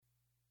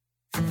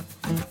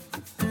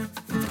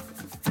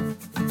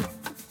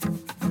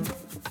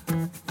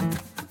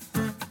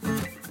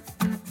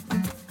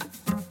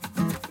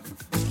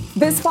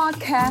This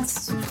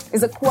podcast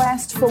is a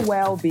quest for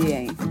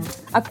well-being,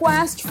 a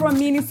quest for a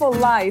meaningful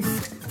life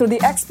through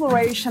the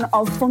exploration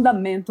of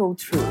fundamental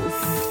truth.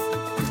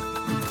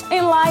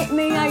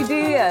 Enlightening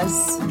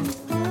ideas,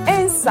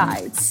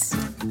 insights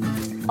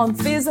on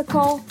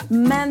physical,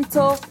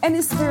 mental,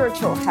 and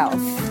spiritual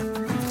health.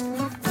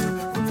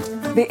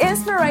 The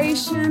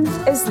inspiration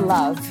is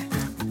love.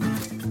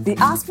 The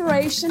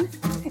aspiration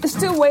is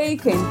to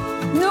awaken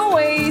new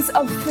ways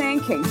of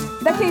thinking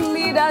that can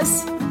lead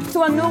us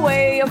to a new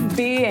way of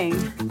being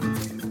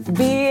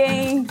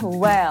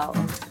well.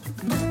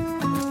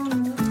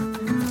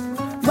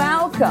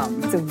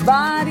 Welcome to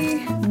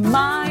Body,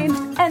 Mind,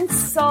 and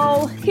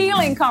Soul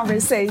Healing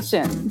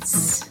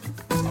Conversations.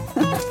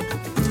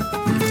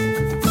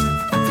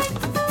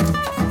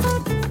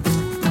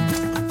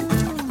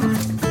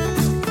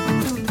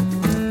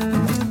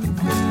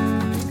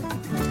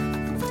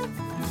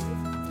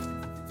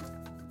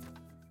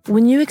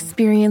 When you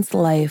experience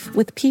life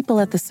with people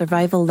at the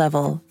survival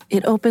level,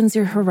 it opens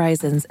your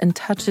horizons and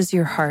touches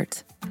your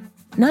heart.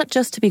 Not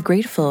just to be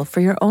grateful for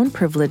your own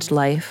privileged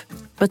life,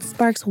 but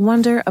sparks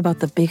wonder about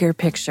the bigger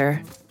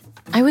picture.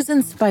 I was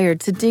inspired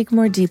to dig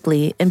more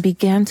deeply and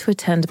began to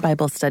attend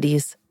Bible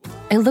studies.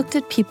 I looked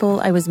at people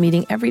I was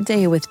meeting every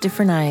day with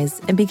different eyes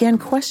and began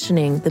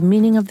questioning the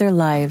meaning of their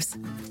lives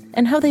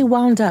and how they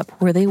wound up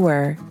where they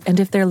were and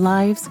if their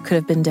lives could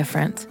have been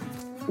different.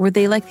 Were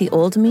they like the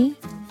old me?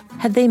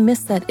 Had they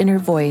missed that inner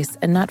voice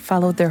and not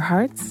followed their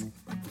hearts?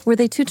 Were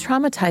they too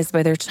traumatized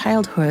by their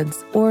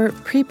childhoods or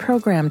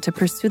pre-programmed to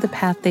pursue the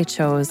path they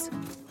chose?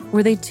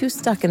 Were they too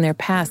stuck in their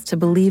past to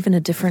believe in a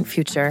different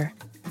future?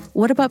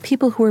 What about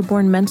people who were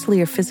born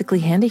mentally or physically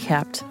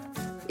handicapped?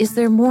 Is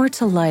there more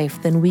to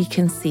life than we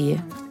can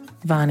see?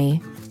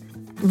 Vani.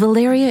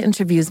 Valeria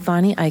interviews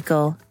Vani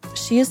Eichel.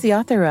 She is the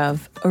author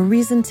of A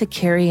Reason to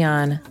Carry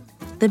On,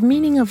 the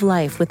meaning of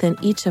life within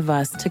each of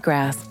us to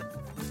grasp.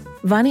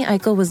 Vani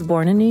Eichel was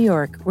born in New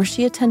York, where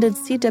she attended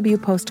C.W.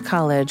 Post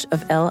College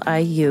of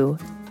LIU,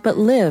 but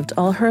lived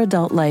all her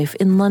adult life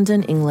in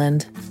London,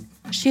 England.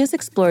 She has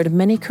explored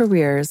many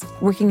careers,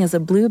 working as a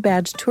Blue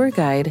Badge tour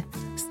guide,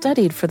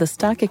 studied for the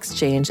stock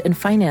exchange and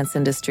finance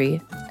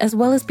industry, as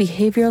well as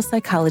behavioral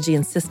psychology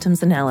and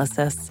systems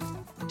analysis.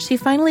 She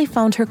finally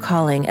found her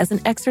calling as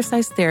an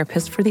exercise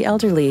therapist for the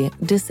elderly,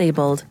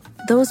 disabled,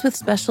 those with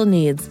special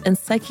needs, and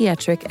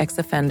psychiatric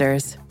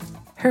ex-offenders.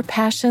 Her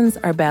passions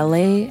are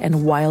ballet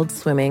and wild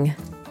swimming.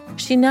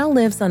 She now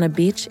lives on a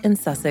beach in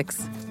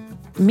Sussex.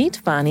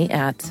 Meet Vani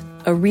at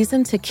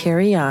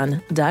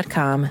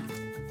areasontocarryon.com.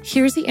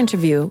 Here's the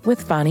interview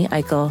with Vani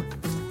Eichel.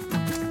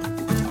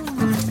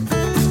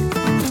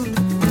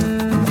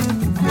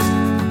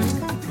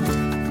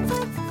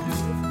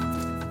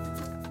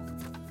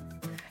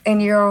 In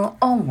your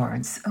own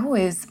words, who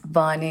is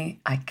Vani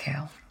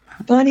Eichel?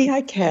 Vani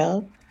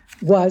Eichel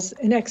was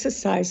an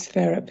exercise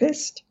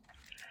therapist.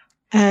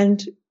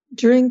 And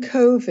during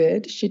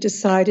COVID, she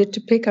decided to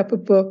pick up a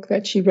book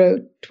that she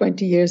wrote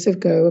 20 years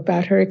ago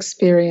about her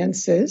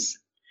experiences.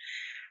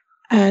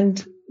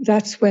 And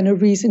that's when A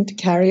Reason to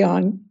Carry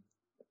On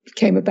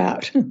came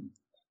about.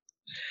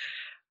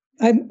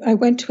 I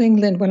went to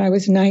England when I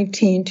was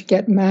 19 to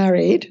get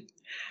married,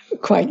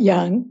 quite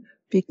young,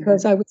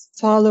 because I was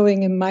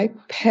following in my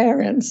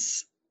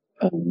parents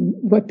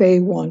what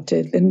they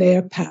wanted in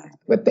their path,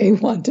 what they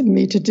wanted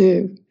me to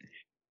do.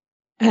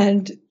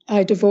 And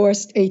I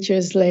divorced 8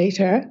 years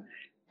later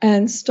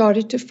and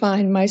started to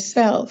find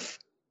myself.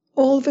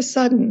 All of a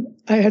sudden,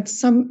 I had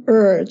some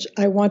urge.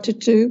 I wanted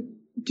to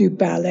do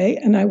ballet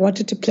and I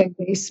wanted to play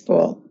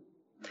baseball.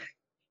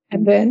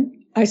 And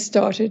then I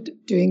started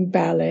doing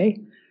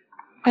ballet.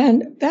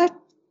 And that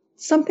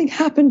something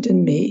happened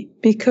in me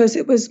because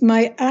it was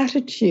my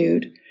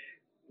attitude,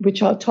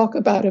 which I'll talk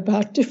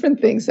about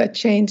different things that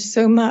changed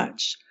so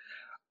much.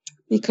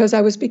 Because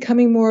I was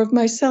becoming more of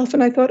myself.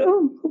 And I thought,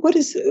 oh, what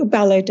is a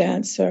ballet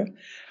dancer?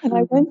 And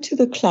I went to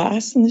the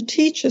class and the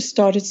teacher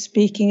started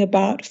speaking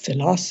about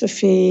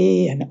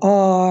philosophy and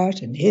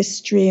art and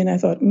history. And I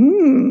thought,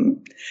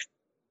 And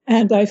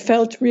I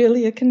felt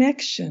really a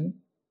connection.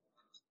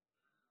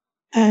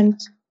 And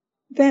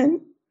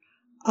then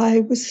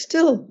I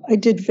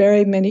did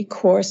very many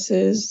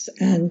courses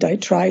and I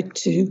tried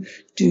to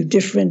do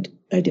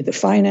I did the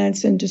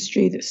finance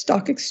industry, the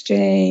stock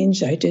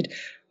exchange, I did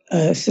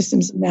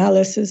systems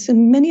analysis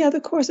and many other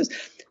courses,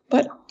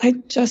 but I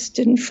just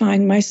didn't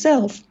find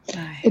myself.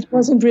 Right. It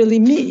wasn't really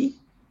me.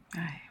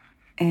 Right.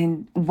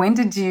 And when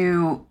did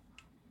you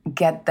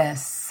get that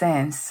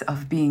sense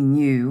of being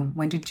you?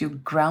 When did you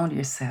ground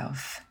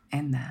yourself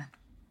in that?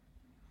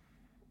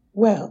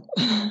 Well,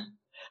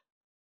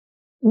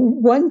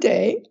 one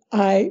day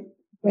I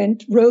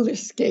went roller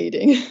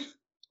skating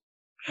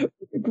with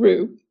a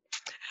group.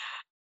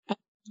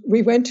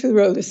 We went to the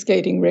roller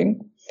skating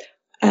ring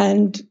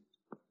and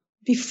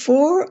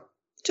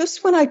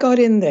just when I got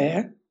in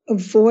there, a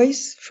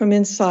voice from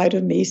inside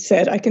of me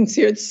said, I can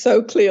see it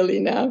so clearly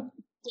now,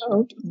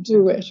 don't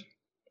do it.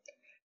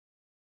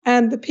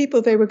 And the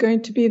people, they were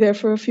going to be there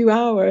for a few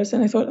hours.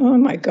 And I thought, oh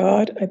my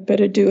God, I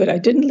better do it. I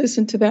didn't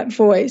listen to that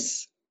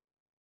voice.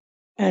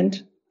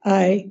 and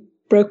I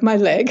broke my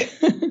leg.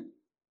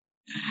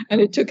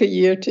 And it took a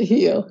year to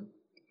heal.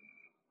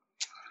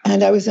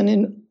 And I was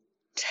in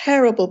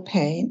terrible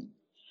pain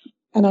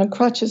and on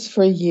crutches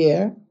for a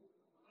year.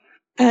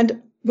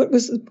 And what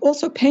was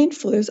also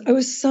painful is I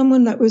was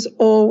someone that was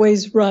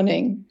always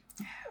running,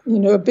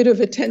 a bit of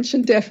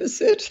attention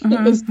deficit.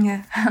 Mm-hmm.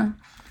 Yeah.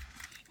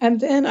 And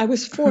then I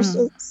was forced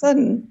all of a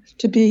sudden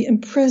to be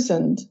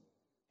imprisoned.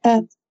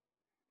 And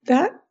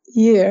that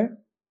year,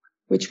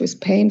 which was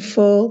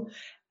painful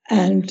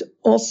and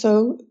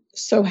also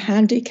so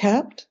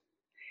handicapped,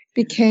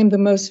 became the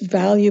most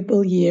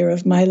valuable year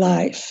of my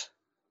life.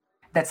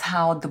 That's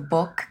how the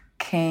book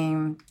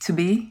came to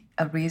be,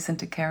 a reason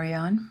to carry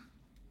on?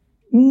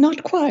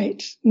 Not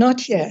quite,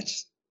 not yet.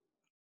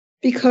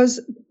 Because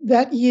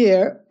that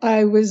year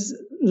I was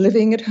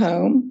living at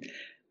home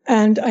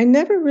and I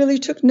never really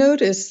took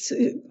notice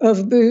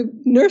of the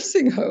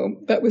nursing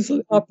home that was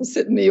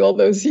opposite me all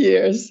those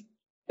years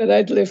that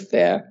I'd lived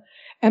there.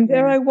 And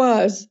there I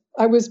was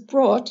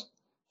brought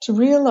to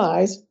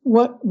realize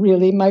what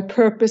really my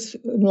purpose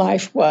in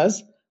life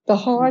was the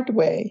hard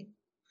way,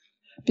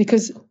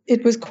 because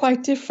it was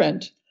quite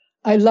different.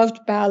 I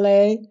loved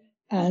ballet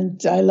and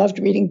I loved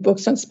reading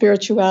books on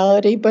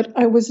spirituality, but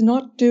I was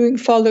not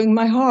following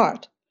my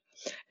heart.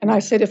 And I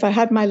said, if I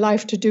had my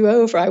life to do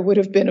over, I would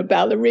have been a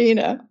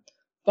ballerina.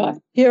 But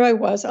here I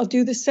was. I'll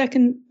do the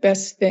second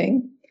best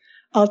thing.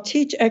 I'll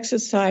teach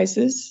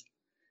exercises.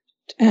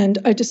 And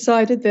I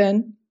decided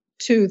then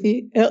to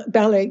the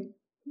ballet,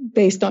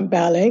 based on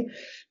ballet,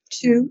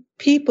 to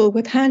people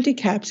with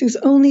handicaps, because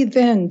only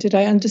then did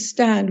I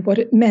understand what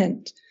it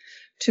meant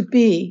to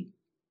be,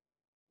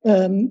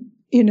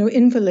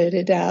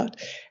 invalided out,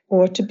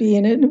 or to be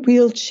in a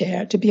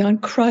wheelchair, to be on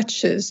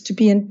crutches, to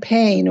be in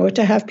pain, or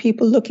to have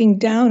people looking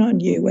down on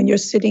you when you're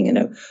sitting in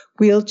a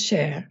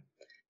wheelchair.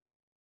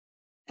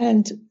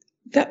 And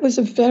that was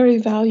a very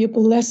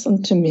valuable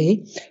lesson to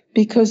me,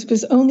 because it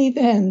was only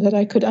then that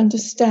I could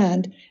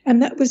understand.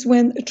 And that was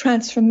when a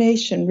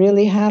transformation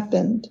really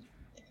happened.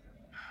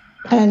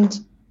 And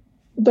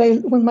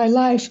when my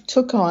life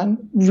took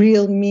on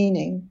real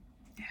meaning.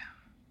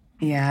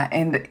 Yeah,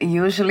 and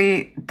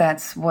usually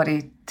that's what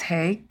it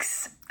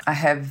takes. I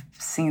have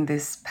seen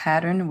this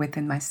pattern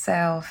within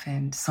myself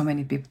and so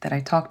many people that I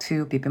talk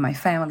to, people in my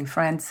family,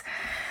 friends.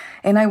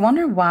 And I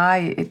wonder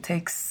why it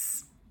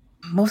takes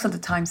most of the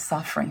time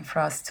suffering for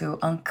us to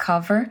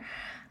uncover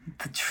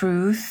the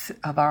truth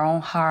of our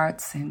own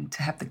hearts and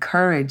to have the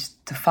courage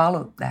to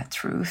follow that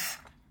truth.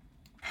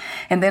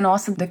 And then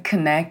also the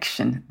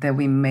connection that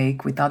we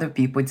make with other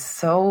people. It's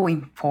so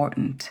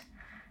important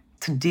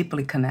to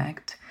deeply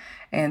connect.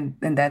 And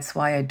that's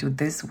why I do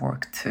this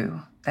work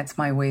too. That's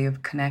my way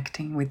of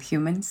connecting with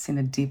humans in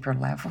a deeper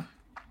level.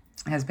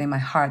 It has been my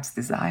heart's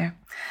desire.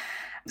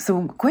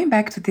 So going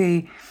back to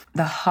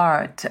the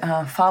heart,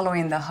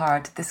 following the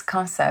heart, this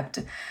concept,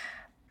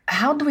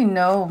 how do we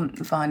know,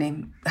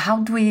 Vani, how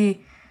do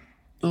we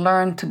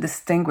learn to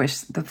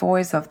distinguish the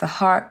voice of the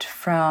heart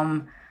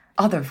from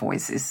other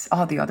voices,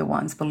 all the other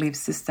ones, belief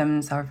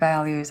systems, our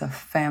values, our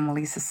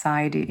family,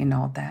 society, and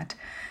all that?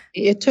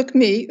 It took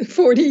me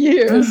 40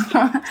 years.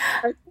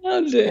 I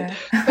found it.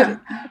 Yeah. But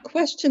a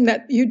question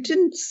that you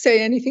didn't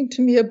say anything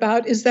to me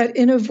about is that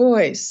inner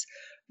voice.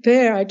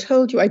 There, I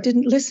told you I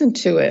didn't listen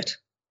to it.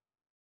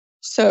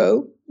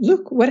 So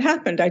look what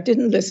happened. I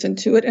didn't listen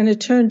to it, and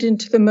it turned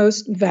into the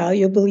most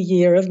valuable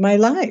year of my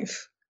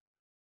life.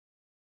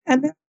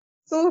 And then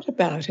I thought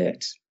about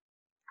it.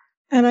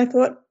 And I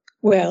thought,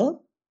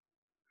 well,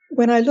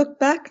 when I look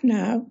back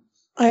now,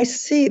 I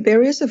see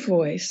there is a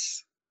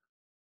voice.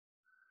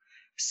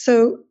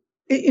 So,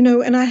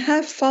 and I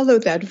have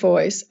followed that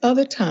voice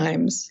other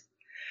times,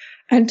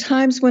 and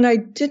times when I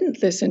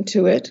didn't listen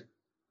to it,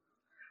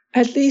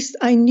 at least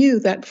I knew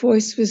that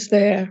voice was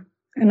there,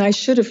 and I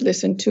should have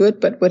listened to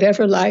it, but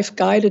whatever life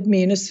guided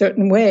me in a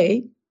certain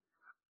way.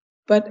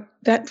 But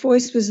that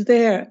voice was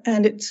there,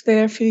 and it's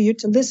there for you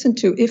to listen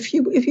to if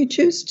you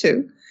choose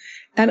to.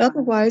 And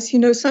otherwise,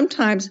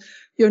 sometimes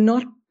you're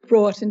not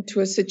brought into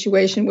a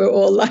situation where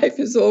all life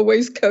is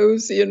always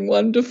cozy and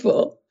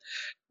wonderful.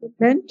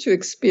 We're meant to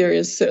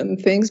experience certain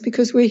things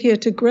because we're here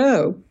to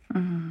grow.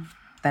 Mm-hmm.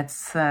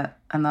 That's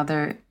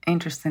another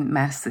interesting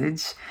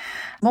message.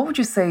 What would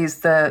you say is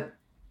the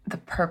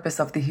purpose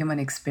of the human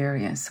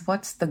experience?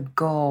 What's the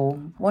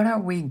goal? What are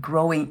we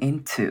growing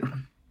into?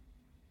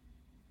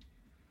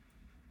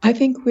 I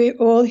think we're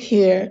all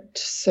here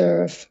to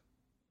serve.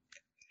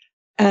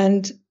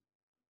 And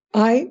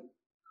I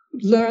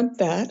learned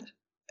that.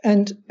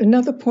 And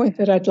another point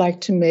that I'd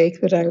like to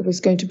make, that I was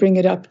going to bring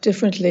it up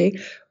differently,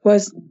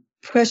 was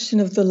question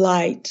of the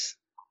light.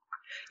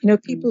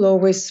 People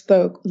always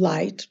spoke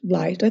light.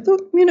 I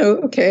thought,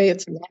 okay,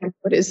 it's light.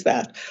 What is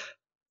that?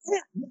 Yeah,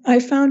 I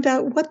found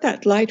out what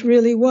that light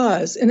really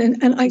was.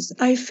 And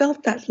I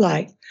felt that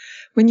light.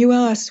 When you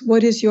ask,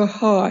 what is your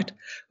heart?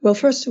 Well,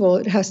 first of all,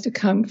 it has to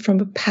come from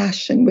a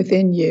passion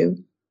within you.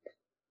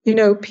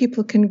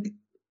 People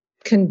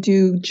can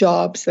do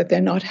jobs that they're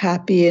not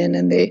happy in,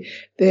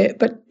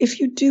 but if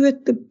you do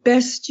it the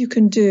best you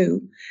can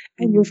do,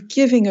 and you're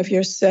giving of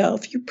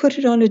yourself, you put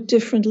it on a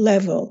different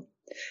level.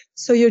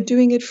 So you're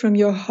doing it from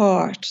your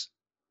heart,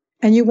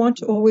 and you want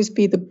to always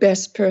be the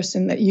best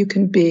person that you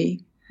can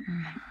be.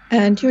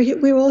 And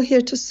we're all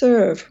here to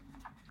serve.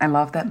 I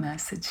love that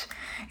message.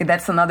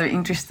 That's another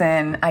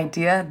interesting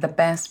idea, the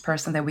best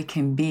person that we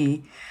can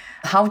be.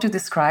 How would you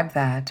describe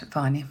that,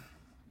 Vani?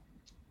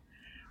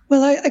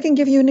 Well, I can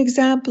give you an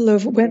example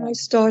of when I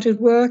started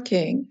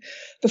working.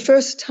 The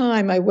first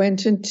time I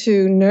went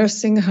into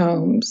nursing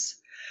homes,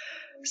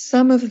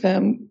 some of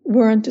them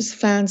weren't as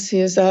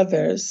fancy as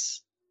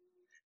others.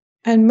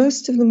 And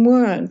most of them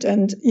weren't.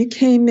 And you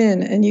came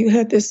in and you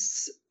had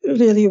this,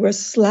 really were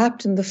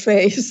slapped in the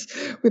face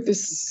with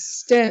this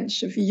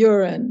stench of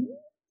urine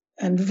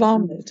and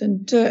vomit.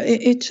 And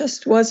it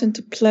just wasn't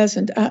a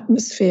pleasant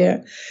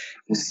atmosphere.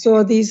 You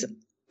saw these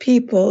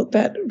people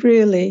that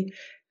really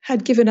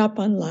had given up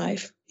on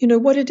life. You know,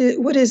 what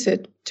is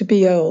it to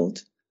be old?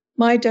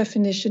 My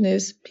definition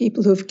is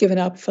people who've given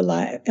up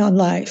on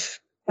life.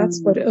 That's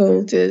what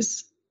old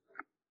is.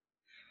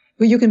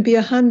 Well, you can be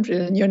 100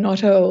 and you're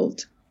not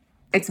old.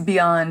 It's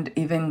beyond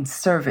even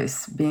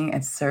service, being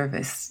at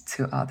service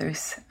to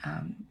others.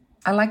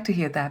 I like to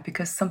hear that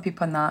because some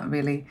people are not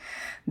really,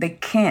 they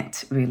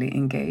can't really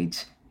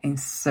engage in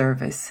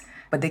service,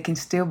 but they can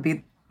still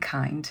be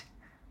kind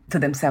to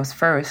themselves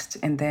first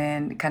and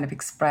then kind of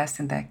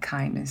expressing that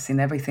kindness in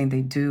everything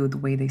they do, the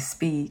way they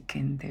speak,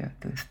 and they're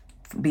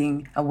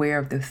being aware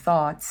of their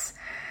thoughts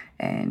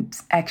and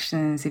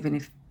actions,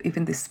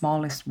 even the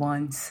smallest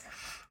ones.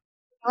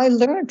 I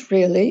learned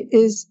really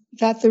is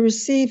that the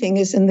receiving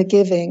is in the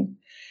giving,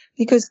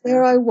 because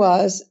there I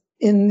was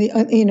in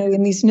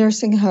in these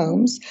nursing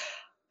homes,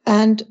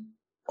 and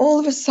all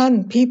of a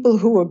sudden people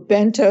who were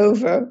bent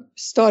over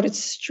started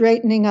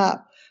straightening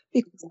up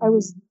because I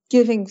was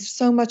giving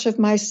so much of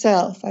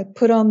myself. I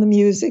put on the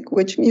music,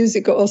 which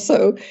music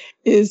also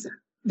is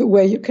the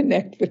way you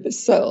connect with the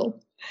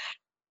soul.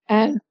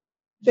 And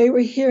they were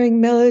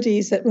hearing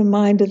melodies that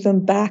reminded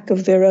them back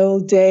of their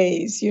old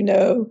days, you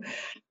know.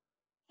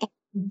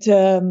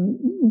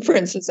 And, for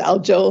instance, Al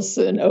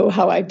Jolson, "Oh,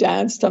 How I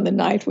Danced on the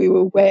Night We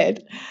Were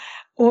Wed."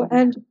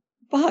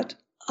 But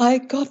I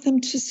got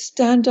them to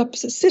stand up,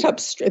 sit up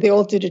straight. They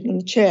all did it in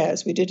the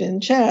chairs. We did it in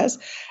chairs.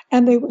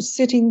 And they were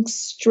sitting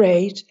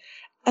straight,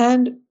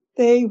 and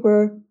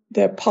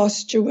their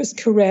posture was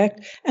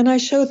correct. And I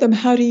showed them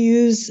how to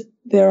use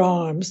their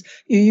arms.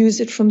 You use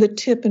it from the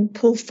tip and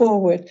pull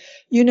forward.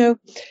 You know,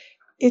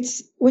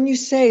 it's when you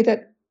say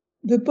that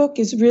the book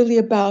is really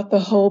about the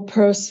whole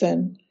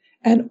person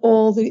and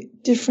all the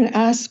different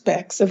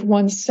aspects of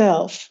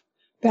oneself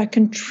that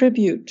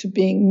contribute to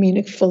being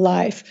meaningful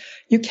life.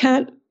 You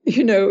can't,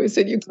 you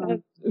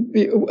can't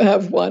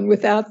have one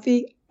without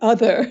the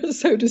other,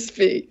 so to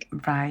speak.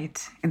 Right.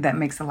 And that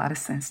makes a lot of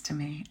sense to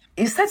me.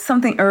 You said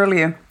something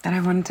earlier that I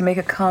wanted to make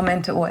a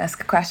comment or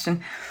ask a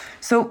question.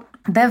 So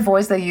that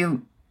voice that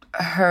you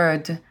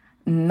heard,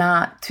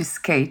 not to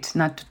skate,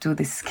 not to do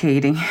the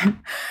skating.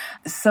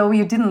 So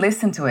you didn't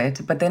listen to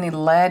it, but then it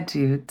led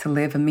you to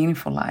live a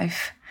meaningful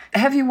life.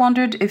 Have you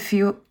wondered if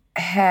you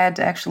had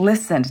actually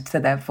listened to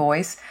that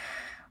voice,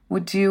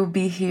 would you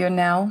be here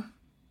now,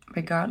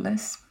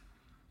 regardless?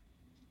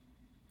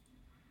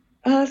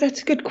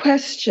 That's a good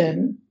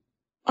question.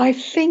 I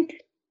think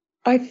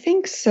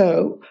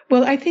so.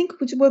 Well,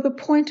 the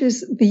point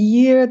is the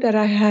year that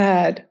I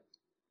had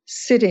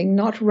sitting,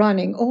 not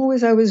running,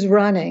 always I was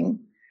running.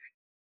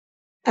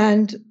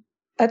 And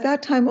at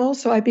that time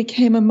also, I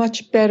became a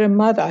much better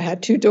mother. I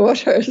had 2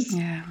 daughters.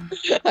 Yeah.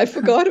 I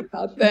forgot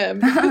about them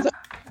because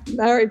I was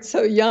married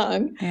so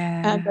young,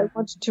 and I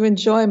wanted to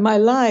enjoy my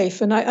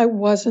life. And I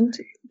wasn't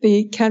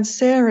the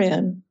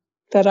Cancerian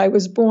that I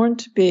was born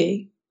to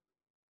be.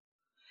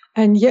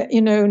 And yet,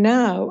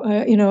 now,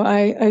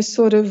 I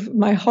sort of,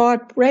 my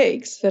heart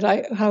breaks that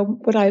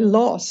what I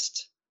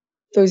lost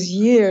those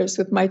years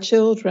with my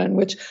children,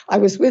 which I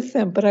was with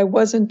them, but I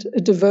wasn't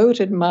a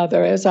devoted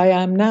mother as I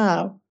am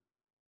now.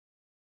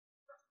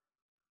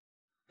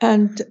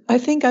 And I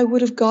think I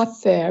would have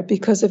got there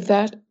because of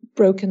that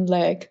broken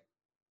leg,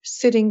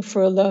 sitting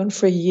alone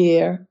for a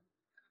year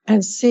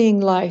and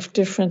seeing life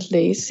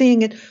differently,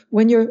 seeing it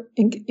when you're,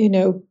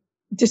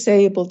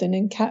 disabled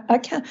and I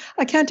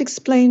can't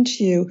explain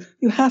to you.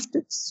 You have to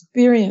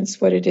experience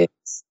what it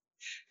is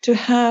to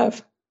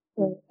have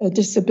a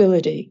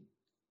disability.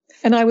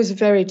 And I was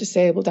very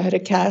disabled. I had a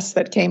cast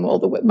that came all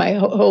the way, my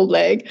whole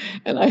leg,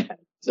 and I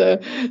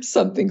had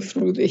something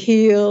through the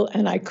heel,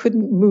 and I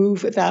couldn't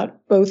move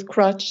without both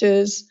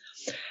crutches.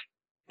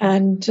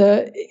 And,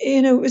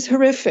 it was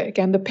horrific,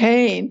 and the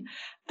pain.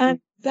 And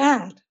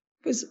that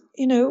was,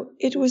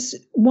 it was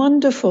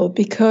wonderful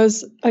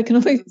because I can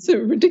only, it's a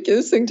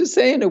ridiculous thing to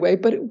say in a way,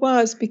 but it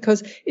was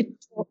because it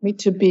taught me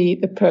to be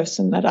the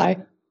person that I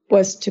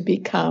was to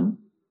become.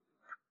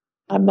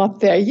 I'm not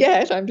there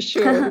yet, I'm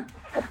sure.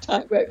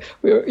 Time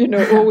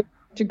we're always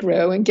to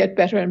grow and get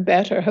better and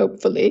better,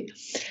 hopefully.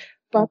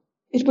 But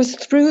it was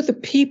through the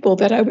people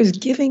that I was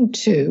giving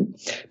to,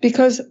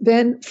 because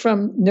then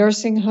from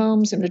nursing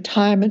homes and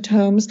retirement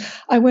homes,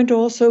 I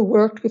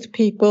worked with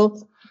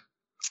people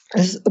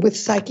with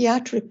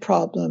psychiatric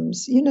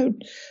problems,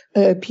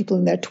 people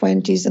in their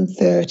 20s and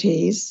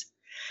 30s,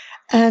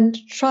 and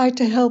tried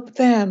to help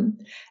them.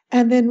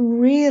 And then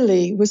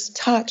really was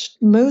touched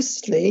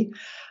mostly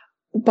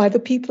by the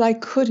people I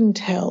couldn't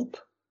help.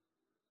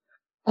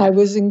 I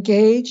was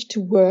engaged to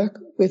work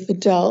with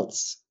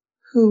adults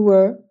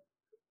who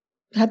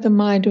had the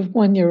mind of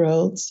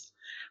 1-year-olds.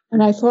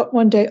 And I thought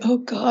one day, oh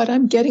God,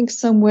 I'm getting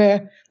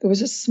somewhere. There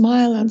was a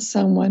smile on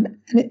someone,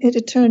 and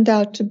it turned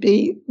out to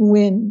be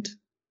wind.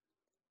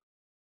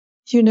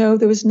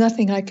 There was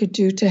nothing I could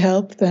do to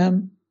help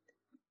them.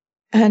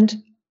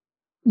 And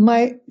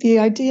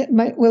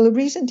the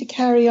reason to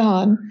carry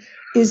on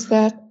is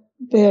that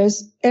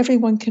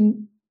everyone,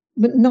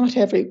 but not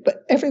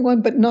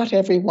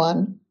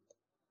everyone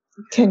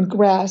can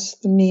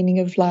grasp the meaning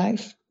of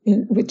life,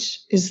 which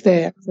is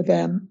there for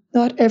them.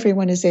 Not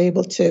everyone is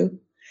able to.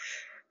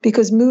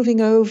 Because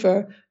moving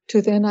over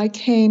to then I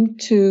came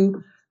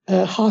to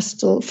a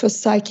hostel for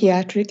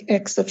psychiatric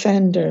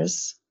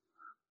ex-offenders.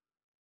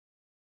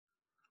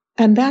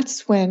 And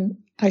that's when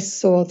I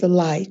saw the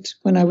light,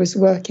 when I was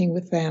working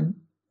with them.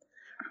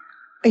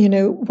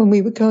 When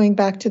we were going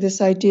back to this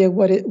idea,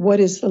 what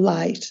is the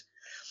light?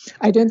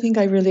 I don't think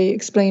I really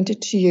explained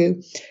it to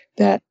you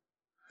that,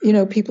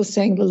 people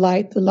saying the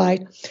light.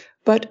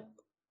 But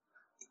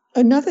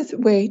another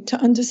way to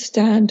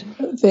understand,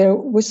 there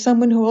was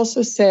someone who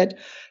also said,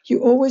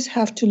 you always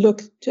have to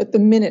look at the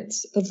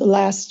minutes of the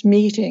last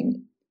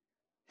meeting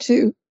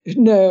to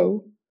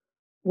know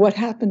what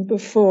happened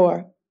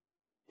before,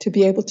 to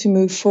be able to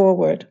move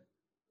forward.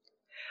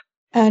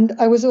 And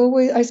I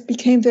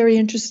became very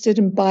interested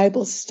in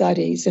Bible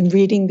studies and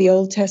reading the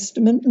Old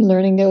Testament and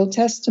learning the Old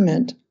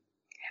Testament.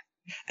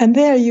 And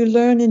there you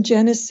learn in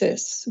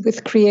Genesis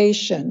with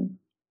creation.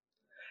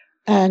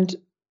 And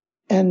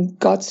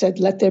God said,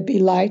 let there be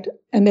light,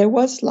 and there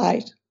was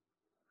light.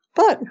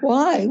 But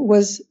why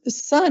was the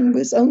sun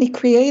was only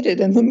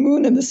created and the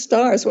moon and the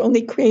stars were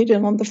only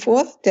created on the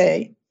fourth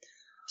day?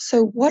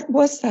 So what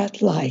was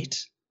that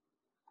light?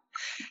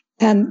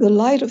 And the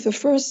light of the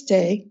first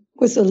day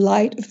was the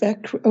light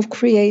of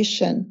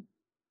creation.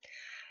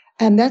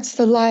 And that's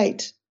the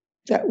light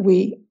that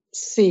we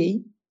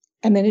see,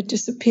 and then it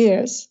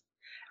disappears.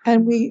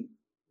 And we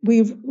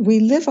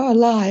live our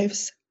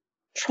lives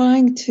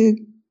trying to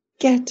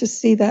get to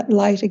see that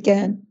light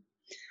again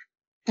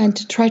and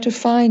to try to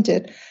find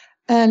it.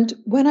 And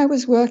when I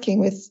was working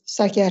with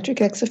psychiatric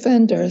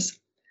ex-offenders,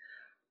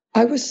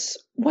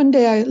 one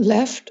day I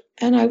left,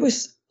 and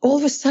all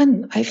of a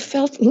sudden I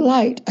felt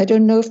light. I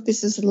don't know if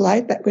this is the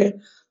light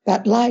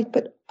that light,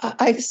 but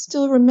I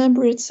still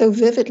remember it so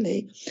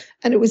vividly.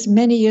 And it was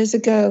many years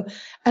ago,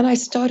 and I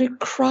started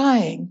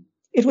crying.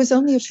 It was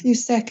only a few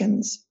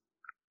seconds,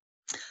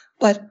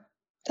 but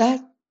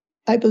that,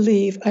 I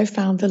believe, I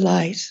found the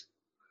light.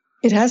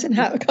 It hasn't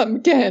come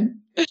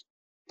again,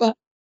 but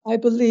I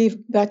believe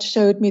that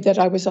showed me that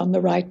I was on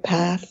the right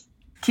path.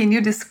 Can you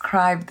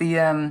describe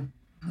the,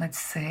 let's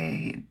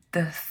say,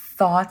 the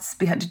thoughts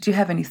behind? Did you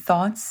have any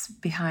thoughts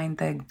behind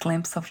the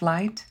glimpse of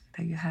light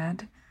that you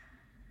had?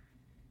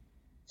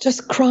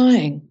 Just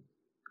crying.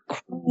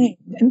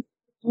 And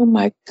oh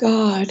my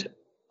God,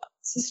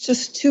 this is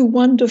just too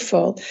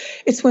wonderful.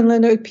 It's when I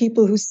know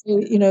people who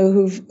say,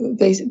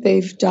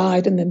 they've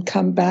died and then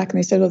come back and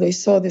they said, oh, they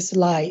saw this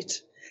light.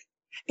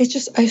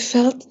 I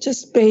felt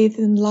just bathed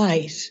in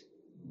light.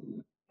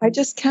 I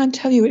just can't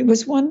tell you. It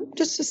was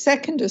just a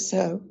second or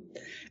so.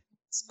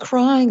 This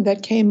crying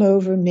that came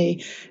over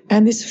me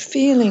and this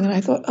feeling. And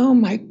I thought, oh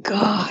my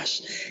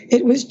gosh,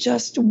 it was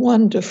just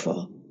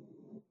wonderful.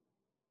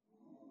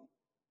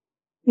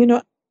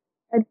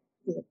 I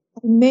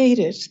made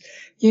it.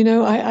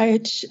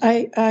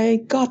 I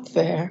got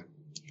there.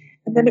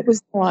 And then it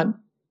was gone.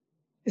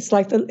 It's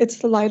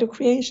the light of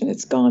creation.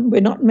 It's gone.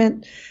 We're not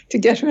meant to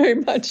get very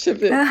much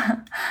of it.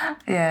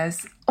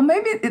 Yes. Or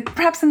maybe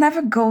perhaps it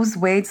never goes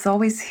away. It's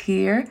always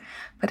here,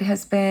 but it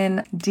has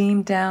been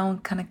dimmed down,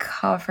 kind of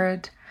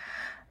covered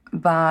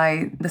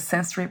by the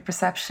sensory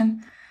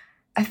perception.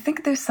 I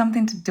think there's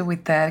something to do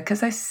with that,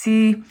 because I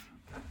see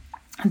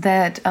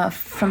that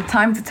from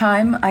time to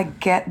time, I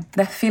get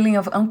the feeling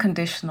of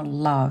unconditional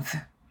love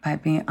by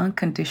being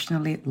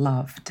unconditionally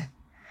loved.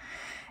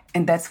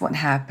 And that's what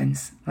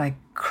happens, like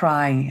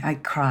crying. I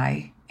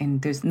cry,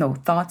 and there's no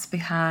thoughts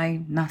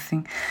behind,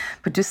 nothing,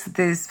 but just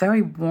this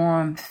very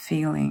warm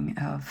feeling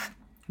of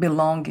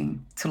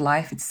belonging to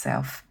life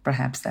itself.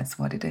 Perhaps that's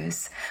what it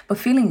is. But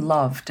feeling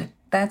loved,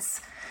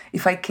 that's,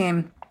 if I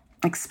can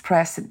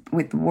express it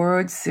with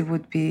words, it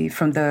would be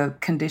from the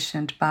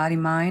conditioned body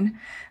mind,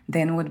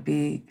 then would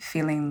be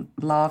feeling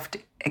loved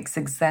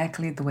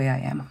exactly the way I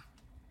am.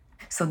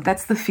 So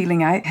that's the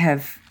feeling I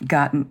have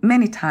gotten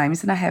many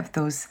times. And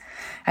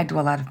I do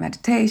a lot of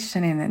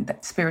meditation and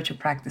that spiritual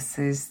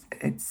practices.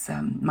 It's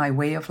my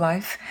way of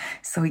life.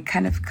 So it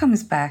kind of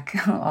comes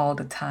back all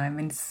the time.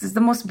 And it's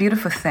the most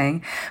beautiful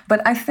thing.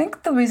 But I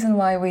think the reason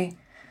why we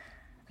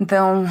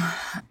don't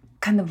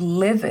kind of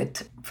live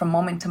it from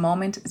moment to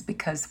moment is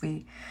because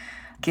we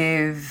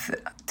give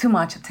too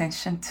much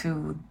attention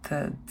to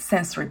the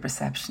sensory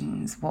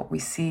perceptions, what we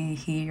see,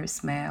 hear,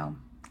 smell,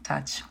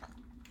 touch.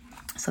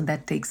 So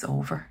that takes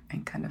over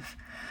and kind of,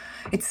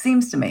 it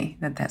seems to me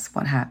that that's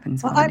what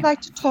happens. Well, I'd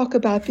like to talk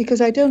about,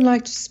 because I don't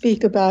like to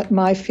speak about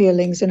my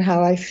feelings and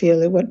how I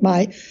feel it.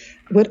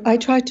 What I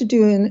try to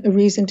do in A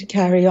Reason to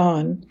Carry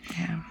On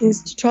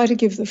is to try to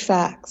give the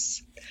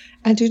facts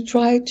and to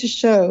try to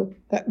show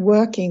that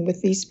working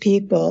with these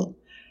people,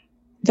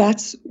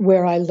 that's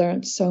where I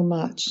learned so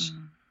much.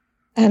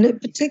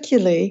 And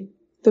particularly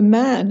the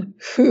man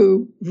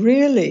who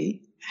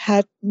really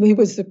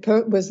was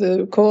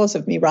the cause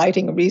of me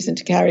writing A Reason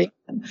to Carry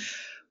On,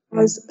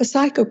 was a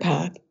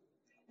psychopath.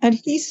 And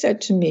he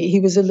said to me,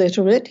 he was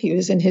illiterate, he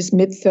was in his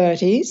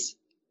mid-30s,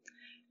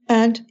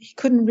 and he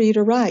couldn't read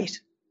or write.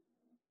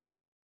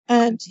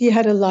 And he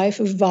had a life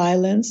of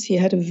violence. He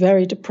had a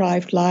very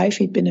deprived life.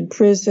 He'd been in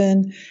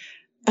prison.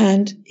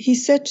 And he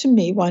said to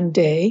me one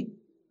day,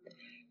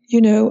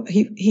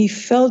 he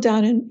fell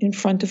down in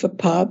front of a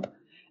pub,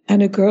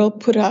 and a girl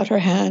put out her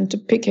hand to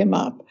pick him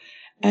up.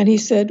 And he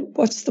said,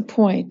 "What's the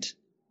point?"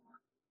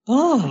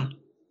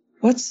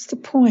 What's the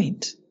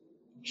point?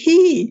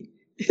 He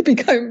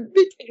became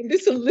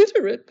this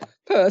illiterate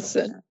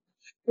person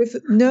with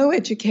no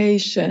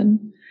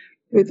education,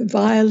 with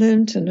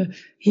violent, and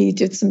he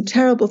did some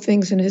terrible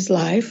things in his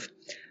life.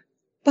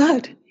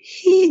 But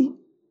he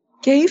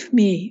gave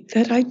me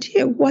that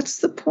idea. What's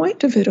the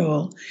point of it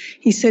all?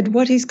 He said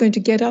what he's going to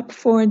get up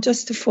for, and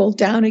just to fall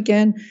down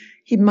again,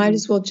 he might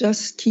as well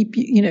just keep,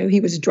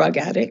 he was a drug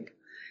addict.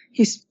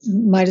 He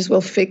might as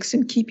well fix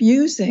and keep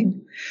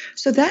using.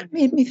 So that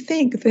made me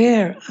think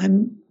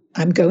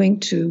I'm going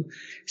to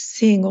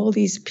seeing all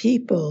these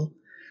people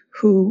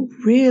who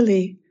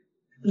really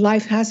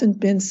life hasn't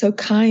been so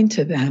kind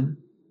to them.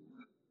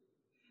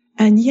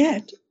 And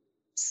yet,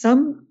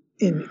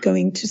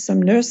 going to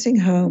some nursing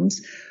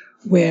homes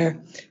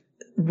where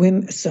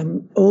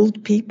some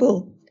old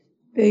people,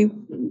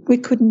 we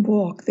couldn't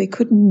walk, they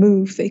couldn't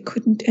move, they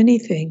couldn't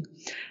anything.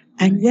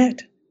 And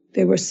yet,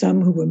 there were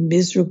some who were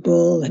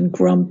miserable and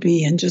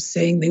grumpy and just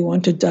saying they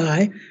want to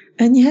die.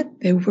 And yet,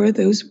 there were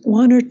those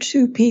one or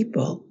two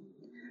people.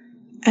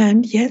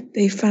 And yet,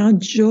 they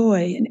found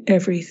joy in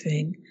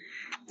everything.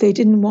 They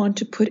didn't want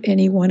to put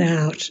anyone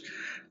out.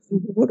 They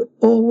would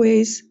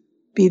always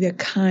be the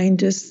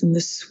kindest and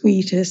the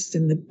sweetest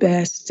and the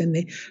best. And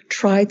they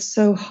tried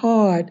so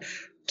hard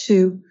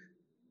to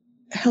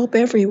help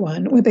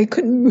everyone when they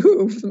couldn't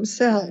move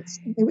themselves.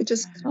 They were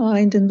just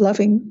kind and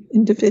loving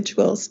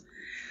individuals.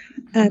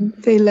 And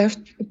they left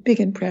a big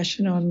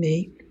impression on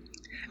me.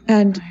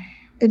 And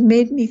it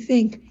made me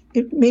think,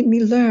 it made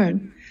me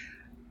learn,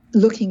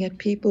 looking at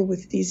people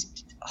with these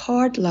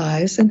hard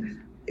lives. And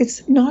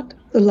it's not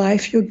the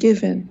life you're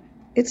given,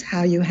 it's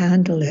how you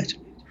handle it.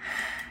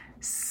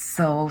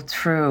 So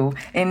true.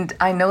 And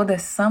I know that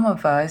some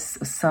of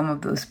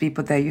those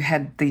people that you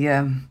had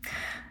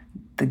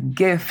the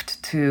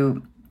gift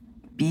to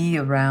be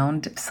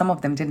around, some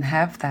of them didn't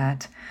have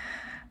that.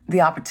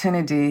 The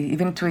opportunity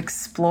even to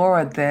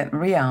explore the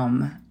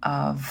realm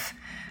of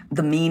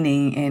the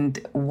meaning and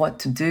what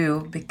to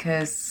do,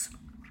 because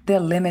they're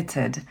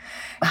limited.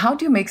 How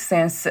do you make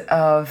sense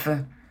of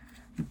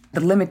the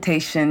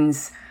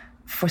limitations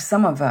for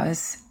some of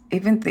us,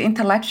 even the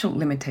intellectual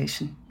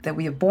limitation that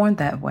we are born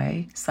that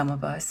way, some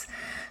of us?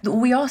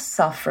 We all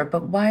suffer,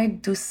 but why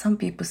do some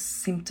people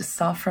seem to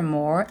suffer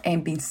more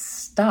and be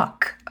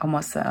stuck,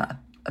 almost a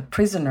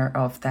prisoner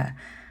of that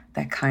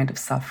kind of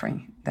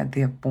suffering that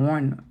they're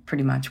born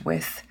pretty much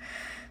with?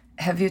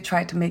 Have you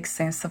tried to make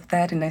sense of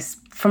that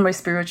from a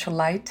spiritual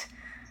light?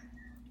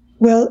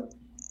 Well,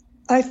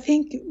 I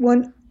think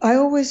I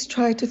always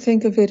try to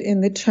think of it in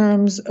the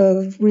terms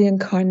of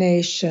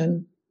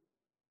reincarnation.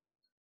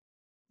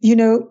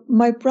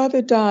 My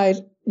brother died.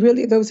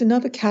 Really, there was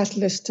another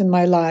catalyst in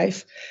my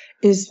life,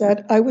 is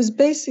that I was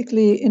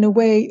basically, in a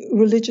way, a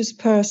religious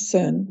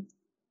person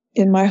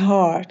in my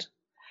heart.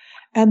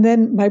 And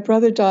then my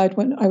brother died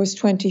when I was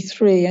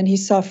 23, and he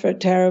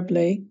suffered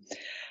terribly.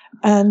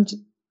 And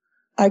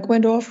I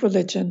went off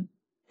religion,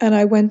 and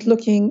I went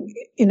looking,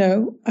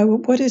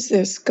 what is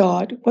this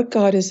God? What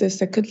God is this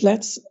that could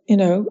let,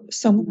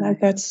 someone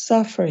like that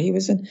suffer? He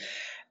was in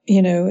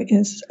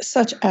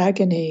such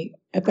agony.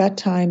 At that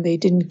time, they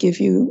didn't give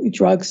you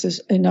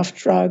enough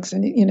drugs,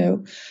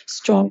 and,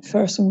 strong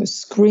person was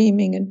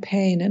screaming in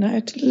pain. And I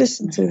had to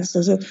listen to this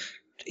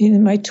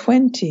in my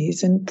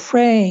 20s and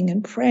praying,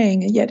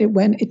 and yet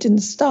it didn't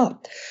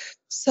stop.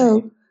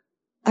 So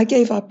I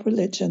gave up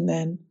religion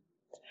then.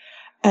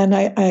 And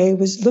I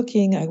was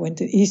looking, I went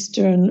to the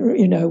Eastern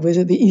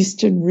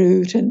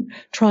route and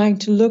trying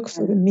to look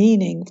for the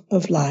meaning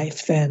of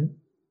life then.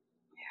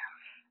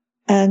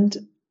 And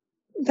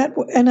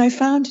I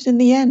found it in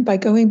the end by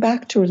going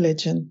back to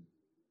religion.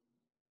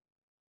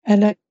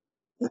 And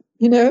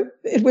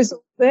it was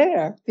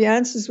there. The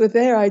answers were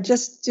there. I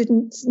just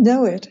didn't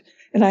know it.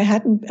 And I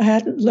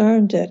hadn't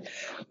learned it.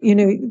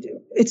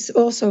 It's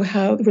also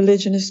how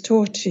religion is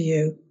taught to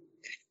you.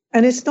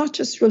 And it's not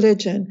just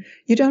religion.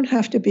 You don't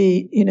have to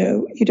be,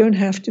 you don't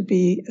have to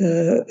be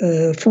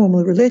a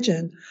formal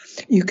religion.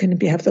 You can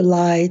have the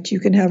light, you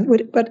can have,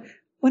 but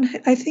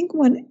I think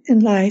one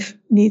in life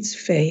needs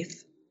faith.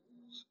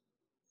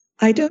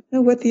 I don't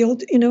know what the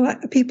old,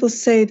 people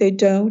say they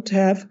don't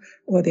have,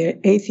 or they're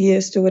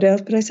atheist or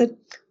whatever, but I said,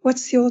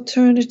 what's the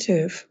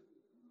alternative?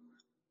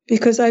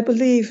 Because I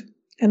believe,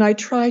 and I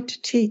tried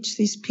to teach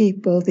these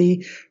people,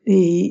 the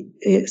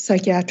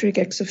psychiatric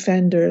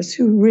ex-offenders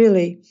who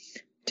really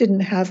didn't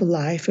have a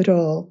life at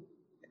all.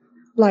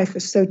 Life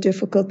was so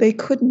difficult. They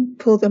couldn't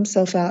pull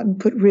themselves out and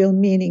put real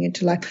meaning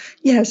into life.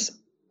 Yes,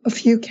 a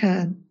few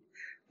can,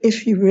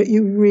 if you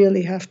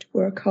really have to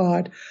work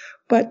hard.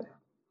 But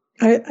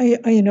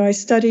I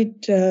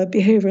studied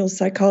behavioral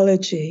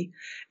psychology,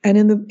 and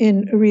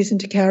in A Reason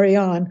to Carry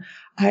On,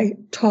 I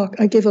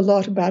give a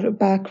lot about a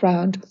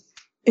background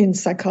in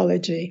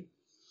psychology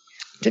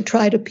to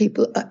try to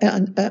people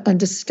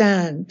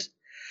understand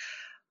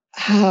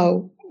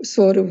how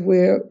sort of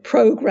we're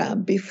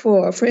programmed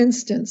before. For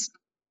instance,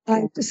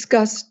 I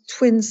discussed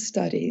twin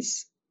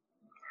studies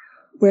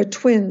where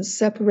twins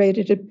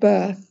separated at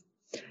birth,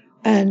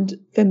 and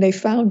then they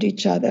found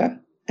each other,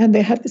 and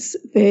they had this.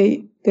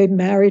 They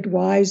married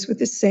wives with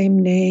the same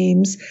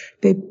names.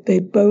 They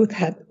all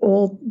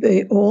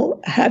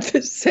had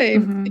the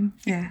same,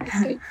 the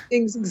same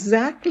things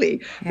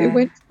exactly. Yeah. They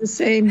went to the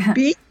same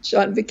beach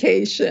on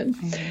vacation.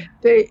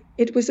 Yeah.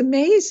 It was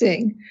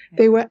amazing. Yeah.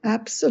 They were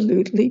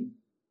absolutely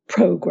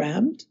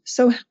programmed.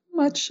 So how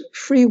much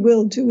free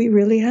will do we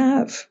really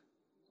have?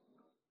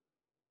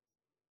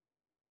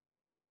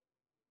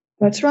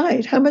 That's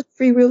right. How much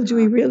free will do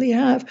we really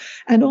have?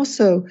 And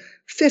also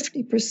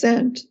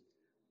 50%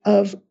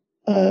 of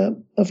a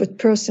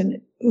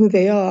person, who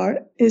they are,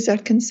 is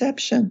at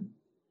conception.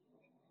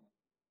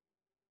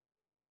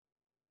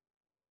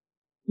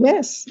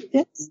 Yes.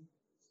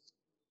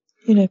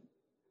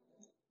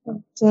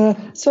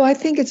 So I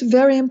think it's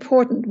very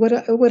important.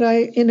 What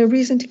I in A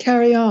Reason to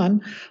Carry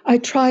On, I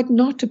tried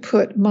not to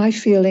put my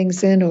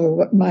feelings in, or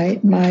what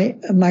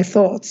my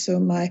thoughts, or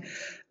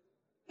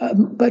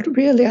but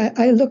really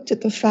I looked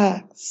at the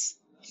facts,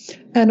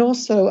 and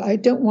also I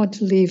don't want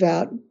to leave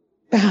out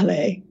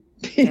ballet.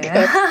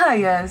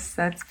 Yes,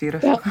 that's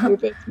beautiful.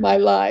 It's my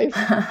life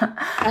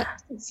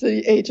since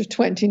the age of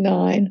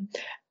 29.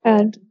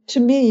 And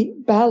to me,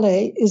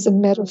 ballet is a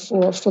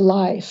metaphor for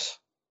life,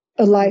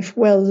 a life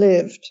well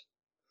lived,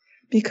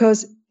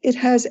 because it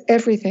has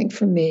everything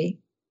for me: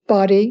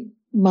 body,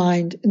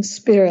 mind, and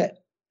spirit.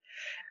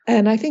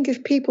 And I think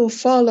if people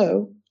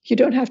follow, you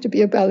don't have to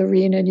be a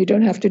ballerina and you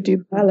don't have to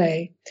do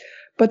ballet,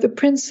 but the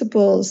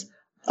principles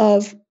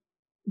of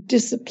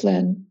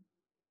discipline,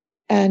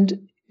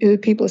 and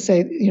people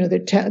say,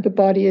 the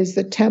body is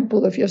the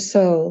temple of your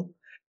soul.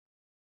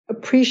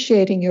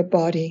 Appreciating your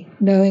body,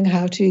 knowing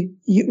how to,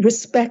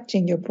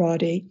 respecting your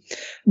body,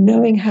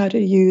 knowing how to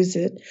use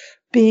it,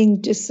 being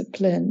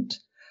disciplined,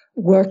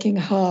 working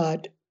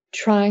hard,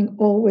 trying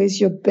always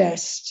your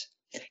best.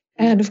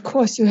 And of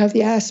course, you have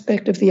the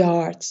aspect of the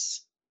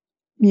arts,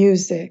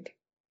 music.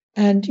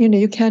 And,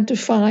 you can't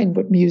define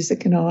what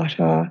music and art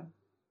are.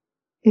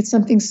 It's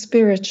something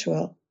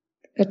spiritual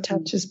that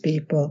touches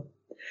people.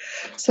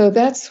 So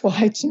that's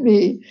why, to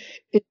me,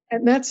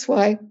 and that's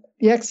why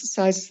the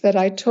exercises that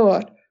I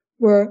taught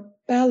were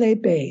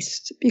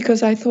ballet-based,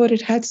 because I thought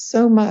it had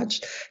so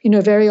much.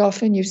 Very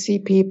often you see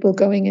people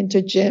going into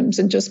gyms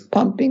and just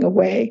pumping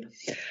away,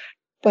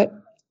 but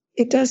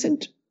it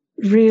doesn't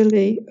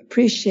really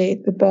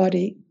appreciate the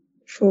body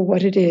for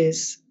what it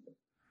is,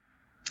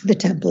 the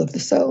temple of the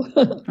soul.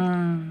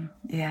 I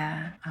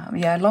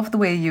love the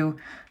way you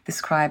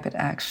describe it,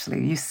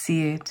 actually. You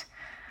see it,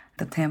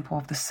 the temple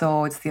of the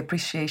soul. It's the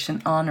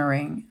appreciation,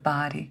 honoring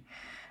body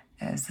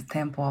as the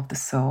temple of the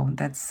soul.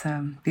 That's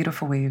a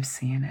beautiful way of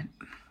seeing it.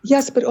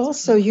 Yes, but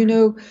also,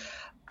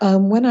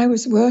 when I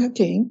was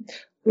working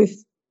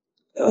with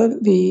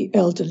the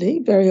elderly,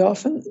 very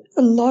often,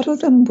 a lot of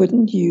them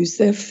wouldn't use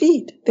their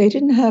feet. They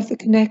didn't have the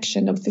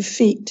connection of the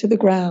feet to the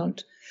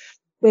ground.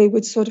 They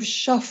would sort of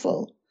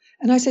shuffle.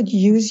 And I said,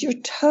 use your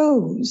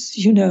toes,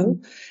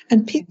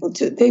 and people,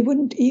 they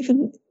wouldn't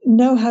even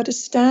know how to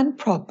stand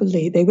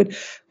properly.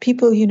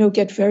 People,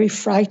 get very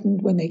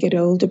frightened when they get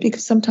older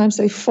because sometimes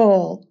they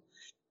fall.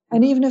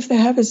 And even if they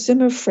have a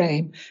Zimmer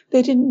frame,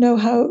 they didn't know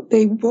how.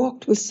 They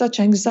walked with such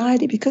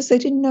anxiety because they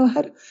didn't know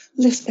how to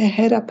lift their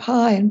head up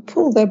high and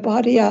pull their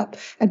body up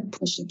and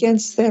push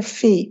against their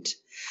feet.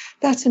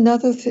 That's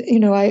another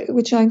thing,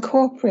 which I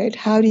incorporate,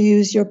 how to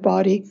use your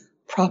body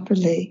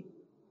properly,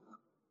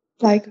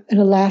 like an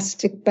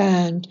elastic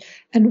band,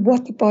 and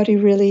what the body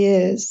really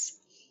is.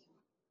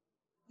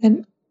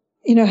 And,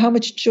 how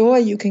much joy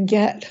you can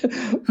get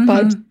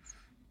by,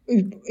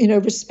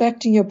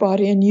 respecting your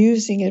body and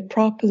using it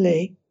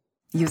properly.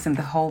 Using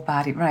the whole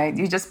body, right?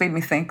 You just made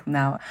me think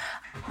now.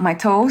 My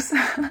toes,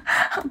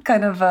 I'm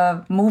kind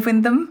of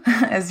moving them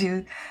as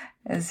you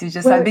As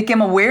I became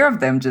aware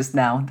of them just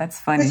now. That's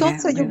funny. It's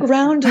also you're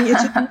grounding.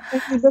 When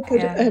you look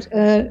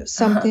at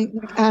something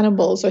like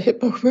animals or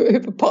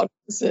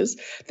hippopotamuses,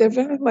 they're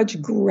very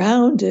much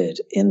grounded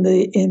in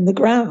the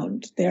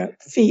ground. Their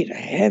feet are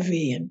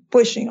heavy and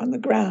pushing on the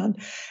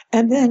ground.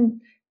 And then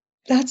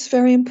that's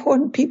very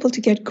important, people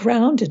to get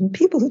grounded. And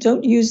people who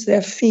don't use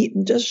their feet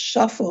and just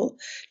shuffle,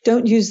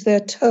 don't use their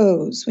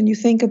toes when you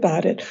think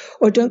about it,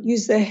 or don't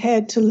use their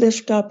head to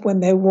lift up when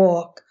they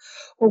walk,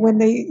 or when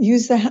they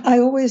use I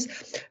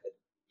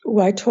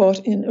taught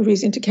in A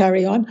Reason to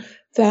Carry On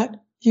that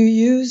you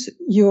use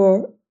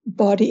your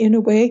body in a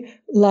way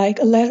like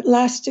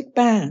elastic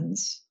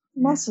bands.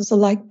 Muscles are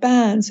like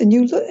bands, and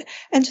you look,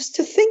 and just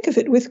to think of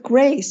it with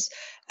grace,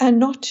 and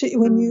not to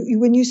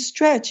when you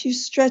stretch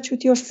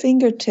with your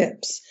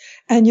fingertips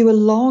and you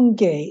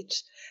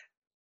elongate,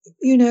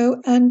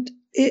 and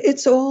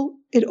it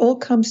all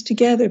comes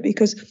together,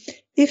 because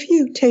if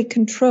you take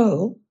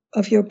control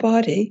of your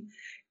body,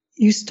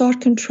 you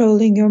start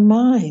controlling your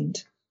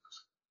mind.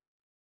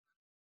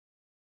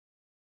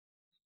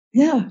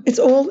 Yeah, it's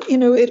all,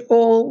 it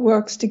all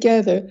works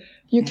together.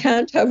 You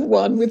can't have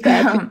one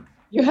without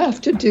you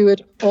have to do it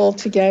all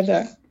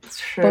together. It's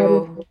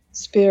true. Body,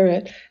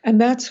 spirit.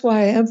 And that's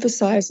why I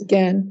emphasize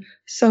again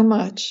so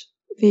much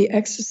the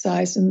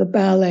exercise and the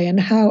ballet, and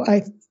how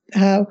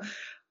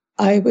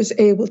I was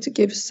able to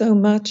give so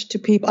much to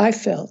people. I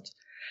felt,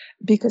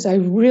 because I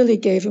really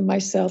gave of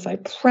myself. I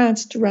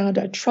pranced around.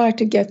 I tried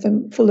to get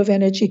them full of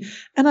energy.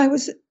 And I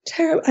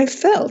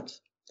felt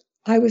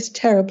I was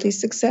terribly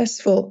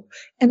successful.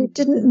 And it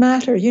didn't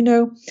matter.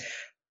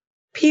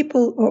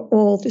 People are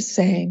all the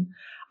same.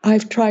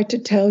 I've tried to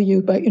tell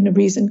you, but A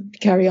Reason to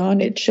Carry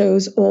On, it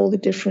shows all the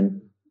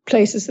different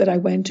places that I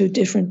went to,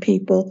 different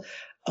people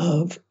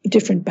of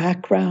different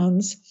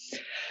backgrounds,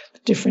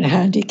 different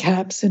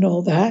handicaps and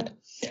all that.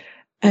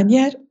 And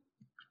yet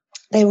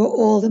they were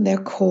all in their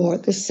core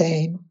the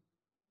same.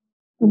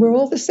 We're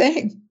all the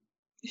same.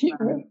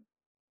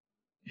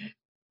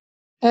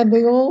 And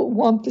they all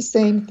want the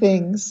same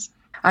things.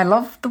 I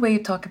love the way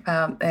you talk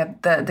about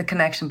the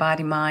connection,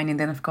 body, mind, and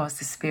then, of course,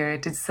 the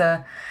spirit. It's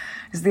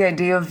the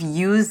idea of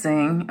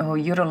using or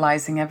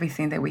utilizing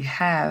everything that we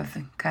have,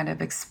 kind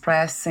of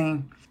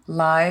expressing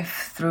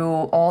life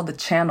through all the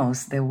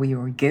channels that we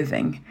were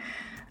giving,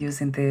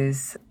 using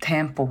this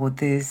temple,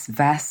 this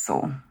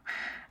vessel.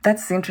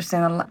 That's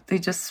interesting. It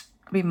just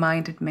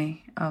reminded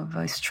me of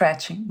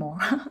stretching more,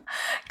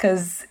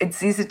 because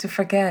it's easy to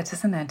forget,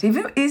 isn't it?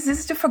 It's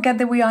easy to forget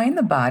that we are in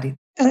the body.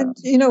 And,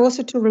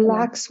 also to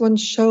relax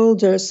one's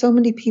shoulders. So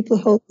many people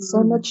hold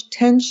so much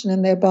tension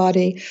in their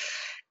body.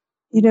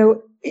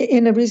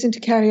 In A Reason to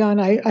Carry On,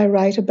 I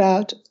write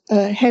about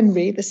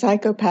Henry, the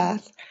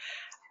psychopath.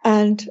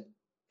 And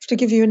to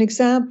give you an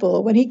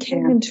example, when he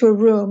came into a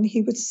room,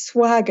 he would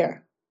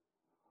swagger.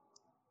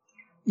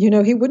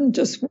 He wouldn't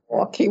just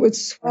walk, he would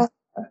swagger.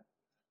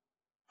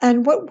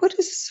 And what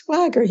is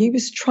swagger? He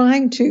was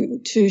trying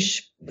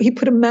he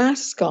put a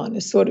mask on,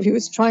 he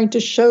was trying to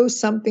show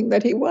something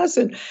that he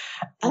wasn't.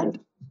 And,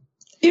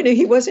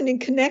 he wasn't in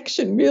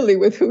connection really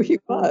with who he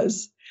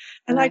was.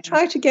 And I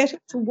tried to get him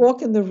to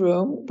walk in the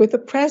room with a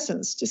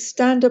presence, to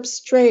stand up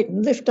straight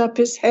and lift up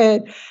his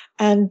head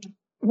and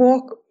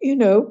walk,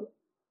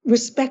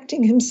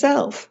 respecting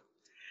himself.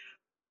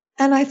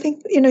 And I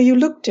think, you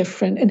look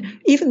different. And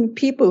even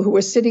people who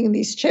were sitting in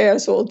these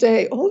chairs all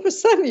day, all of a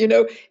sudden,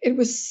 it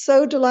was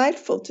so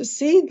delightful to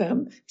see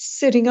them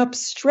sitting up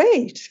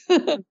straight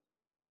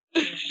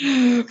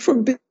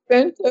from being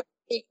bent up,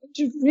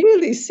 to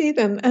really see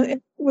them. And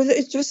it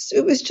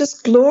was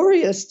just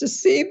glorious to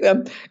see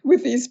them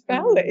with these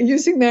ballet,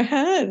 using their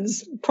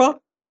hands,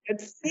 propping their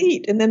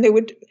feet. And then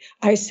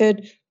I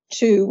said,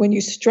 when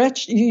you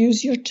stretch, you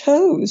use your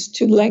toes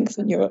to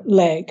lengthen your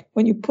leg.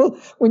 When you pull,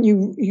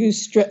 you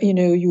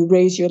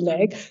raise your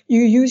leg,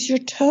 you use your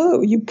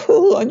toe, you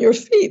pull on your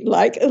feet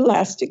like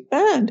elastic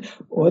band,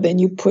 or then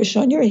you push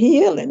on your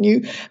heel, and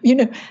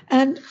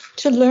and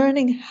to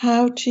learning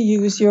how to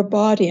use your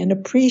body and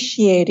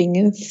appreciating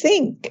and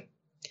think,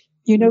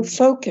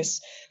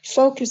 focus.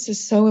 Focus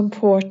is so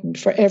important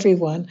for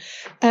everyone.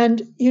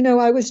 And,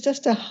 I was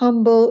just a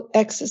humble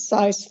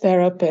exercise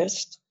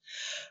therapist.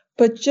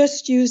 But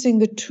just using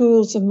the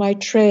tools of my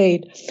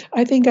trade,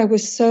 I think I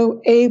was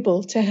so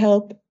able to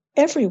help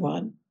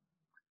everyone,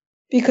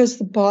 because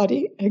the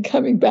body, and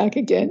coming back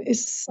again,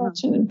 is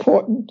such an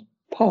important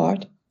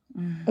part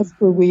of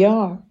who we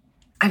are.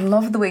 I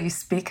love the way you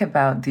speak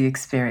about the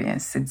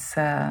experience. It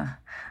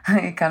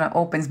kind of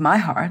opens my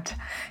heart,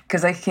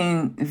 because I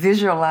can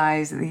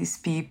visualize these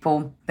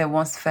people that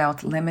once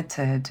felt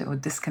limited or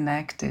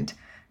disconnected,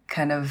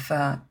 kind of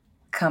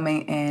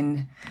coming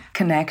in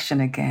connection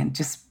again,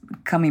 just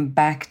coming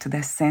back to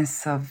the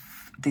sense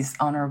of this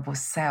honorable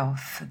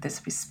self,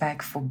 this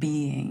respectful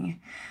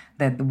being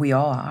that we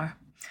are.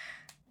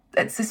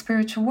 That's the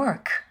spiritual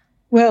work.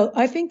 Well,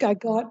 I think I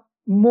got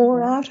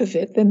more out of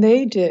it than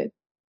they did,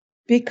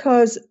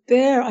 because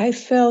there I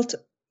felt,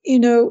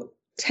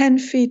 10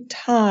 feet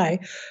high,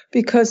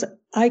 because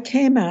I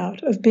came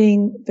out of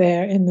being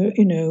there in the,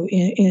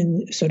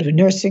 in sort of a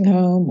nursing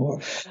home or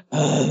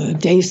a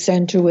day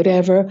center,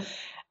 whatever.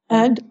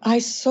 And I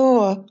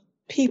saw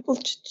people,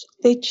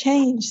 they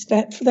changed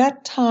that for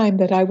that time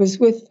that I was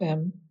with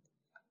them.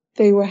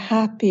 They were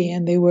happy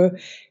and they were,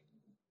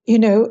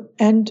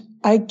 and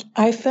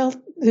I felt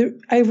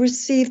I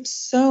received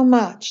so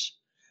much.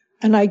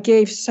 And I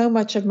gave so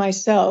much of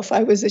myself.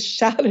 I was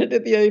shattered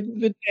at the end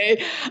of the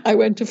day.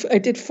 I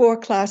did 4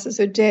 classes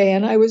a day,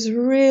 and I was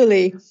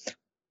really,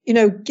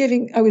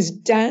 I was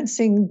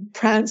dancing,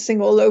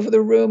 prancing all over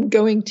the room,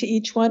 going to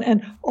each one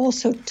and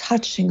also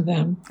touching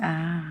them.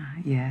 Ah,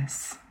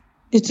 yes.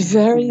 It's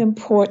very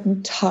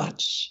important,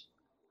 touch.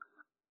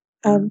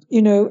 And,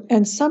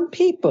 and some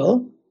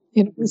people,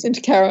 listen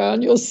to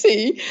Karen, you'll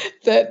see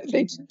that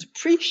they didn't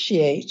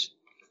appreciate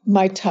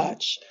my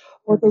touch,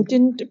 or they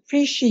didn't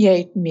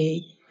appreciate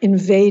me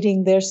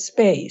invading their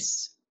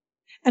space.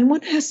 And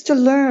one has to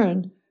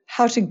learn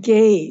how to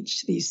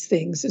gauge these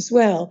things as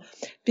well,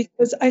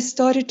 because I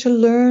started to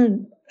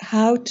learn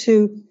how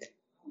to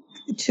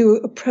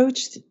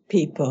approach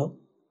people.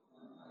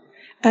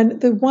 And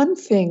the one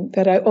thing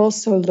that I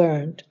also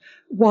learned,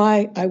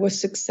 why I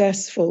was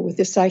successful with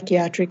the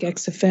psychiatric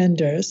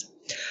ex-offenders,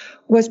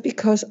 was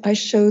because I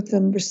showed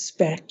them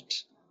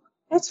respect.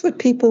 That's what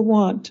people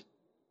want.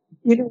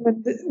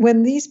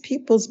 When these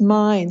people's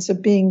minds are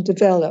being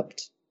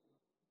developed,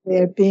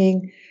 they're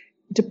being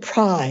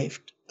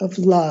deprived of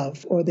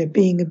love or they're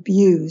being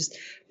abused,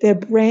 their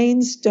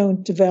brains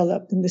don't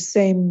develop in the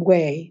same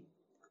way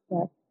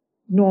that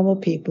normal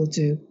people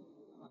do.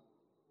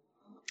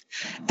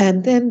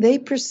 And then they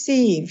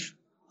perceive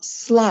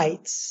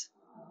slights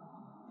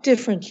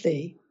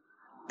differently.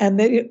 And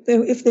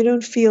if they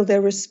don't feel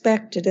they're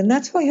respected, and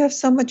that's why you have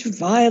so much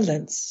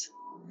violence,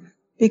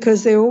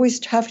 because they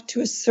always have to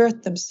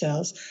assert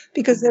themselves,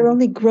 because they've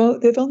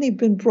only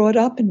been brought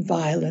up in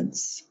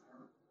violence.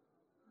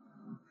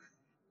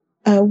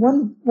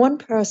 One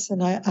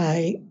person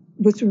I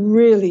was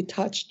really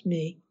touched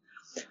me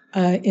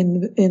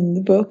in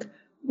the book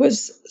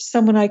was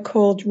someone I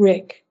called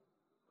Rick.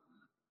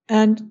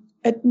 And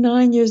at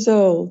 9 years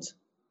old,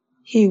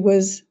 he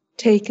was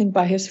taken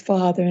by his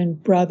father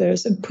and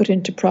brothers and put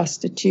into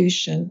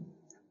prostitution.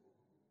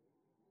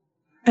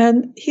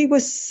 And he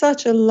was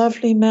such a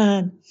lovely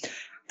man.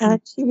 And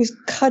he was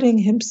cutting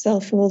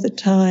himself all the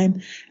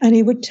time. And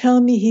he would tell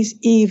me he's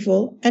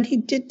evil. And he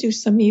did do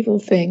some evil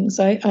things,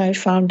 I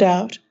found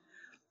out.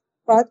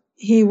 But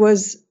he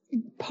was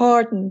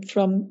pardoned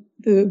from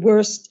the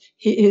worst.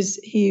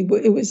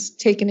 It was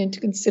taken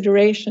into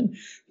consideration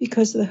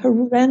because of the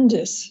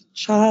horrendous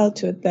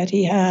childhood that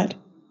he had.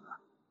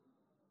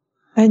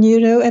 And,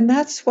 and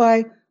that's why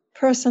a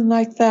person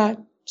like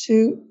that,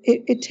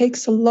 it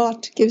takes a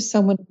lot to give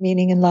someone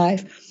meaning in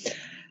life.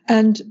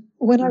 And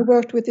when I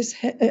worked with this,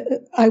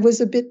 I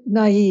was a bit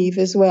naive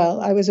as well.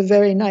 I was a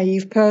very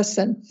naive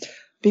person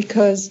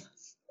because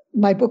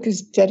my book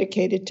is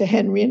dedicated to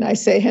Henry, and I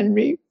say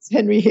Henry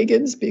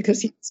Higgins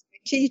because he was my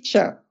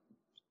teacher.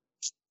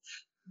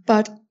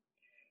 But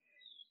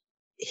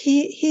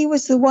he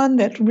was the one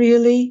that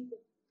really,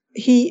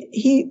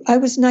 I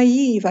was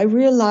naive. I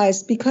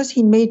realized because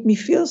he made me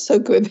feel so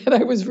good that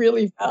I was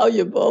really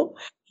valuable.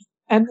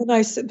 And then I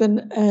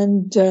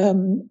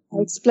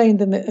explained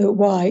them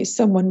why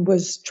someone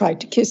tried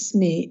to kiss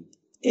me,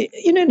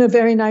 in a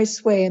very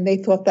nice way, and they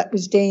thought that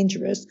was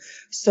dangerous.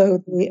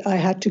 So I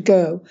had to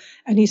go.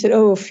 And he said,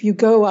 "Oh, if you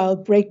go, I'll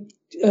break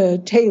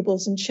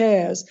tables and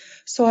chairs."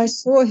 So I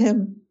saw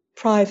him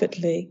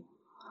privately.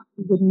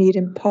 We would meet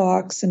in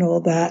parks and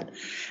all that.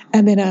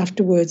 And then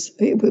afterwards,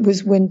 it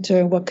was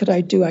winter. What could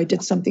I do? I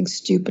did something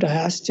stupid.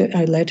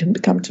 I let him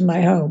come to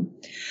my home.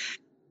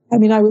 I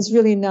mean, I was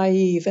really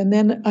naive. And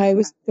then I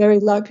was very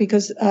lucky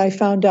because I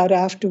found out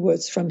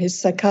afterwards from his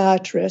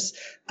psychiatrist,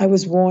 I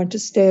was warned to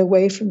stay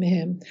away from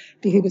him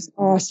because he was an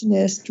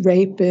arsonist,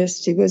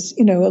 rapist. He was,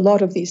 a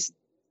lot of these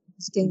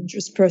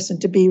dangerous person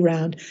to be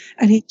around.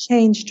 And he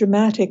changed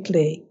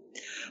dramatically.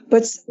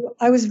 But so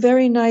I was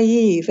very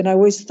naive and I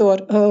always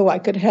thought, oh, I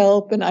could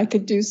help and I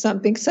could do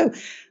something. So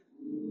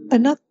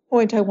another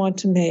point I want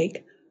to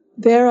make,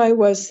 there I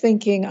was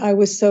thinking I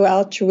was so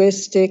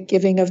altruistic,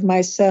 giving of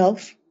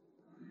myself.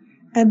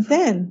 And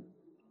then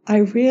I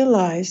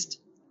realized,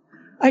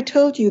 I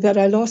told you that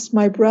I lost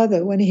my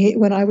brother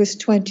when I was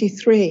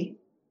 23.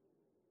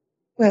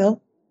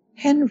 Well,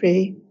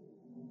 Henry,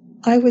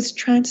 I was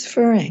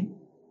transferring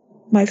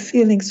my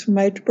feelings from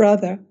my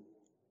brother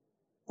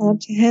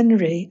onto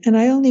Henry, and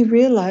I only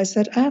realized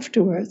that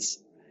afterwards.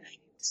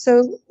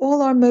 So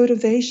all our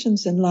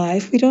motivations in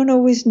life, we don't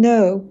always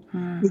know.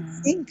 We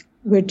think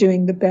we're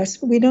doing the best,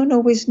 but we don't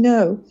always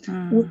know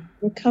where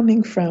we're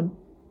coming from.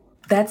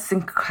 That's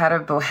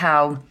incredible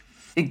how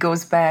it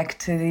goes back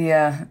to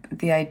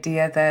the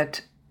idea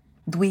that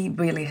we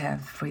really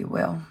have free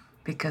will,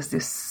 because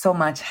there's so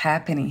much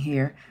happening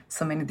here,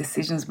 so many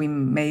decisions we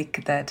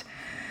make that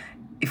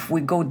if we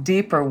go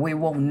deeper, we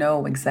won't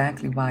know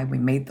exactly why we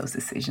made those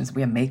decisions.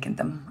 We are making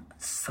them.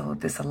 So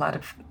there's a lot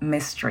of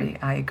mystery.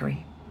 I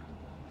agree.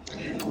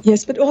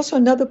 Yes, but also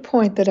another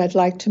point that I'd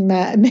like to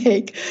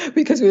make,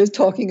 because we were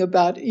talking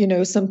about,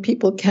 some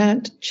people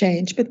can't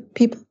change, but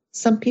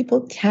some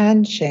people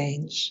can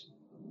change.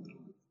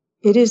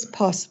 It is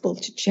possible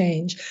to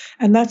change.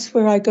 And that's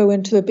where I go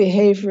into the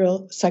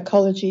behavioral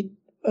psychology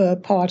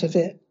part of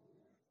it.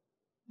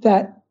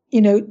 That,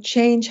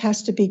 change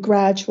has to be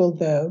gradual,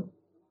 though.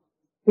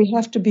 We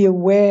have to be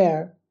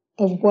aware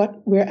of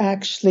what we're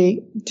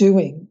actually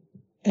doing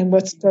and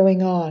what's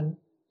going on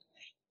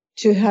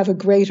to have a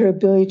greater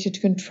ability to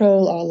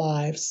control our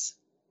lives.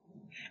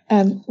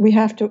 And we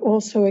have to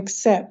also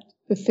accept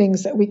the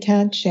things that we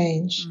can't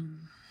change.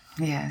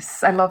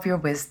 Yes, I love your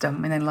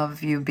wisdom, and I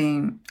love you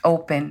being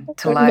open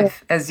to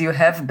life as you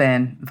have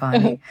been,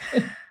 Vani.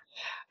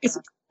 It's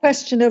a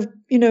question of,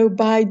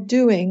 by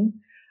doing,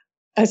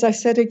 as I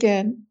said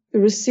again, the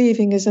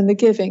receiving is in the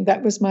giving.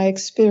 That was my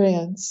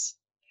experience.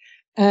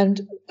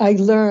 And I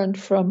learned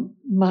from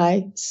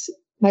my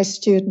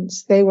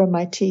students. They were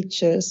my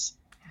teachers.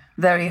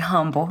 Very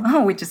humble,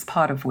 which is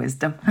part of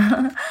wisdom,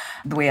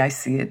 the way I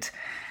see it.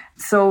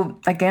 So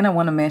again, I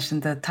want to mention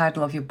the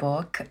title of your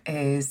book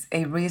is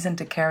A Reason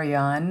to Carry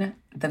On.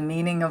 The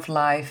meaning of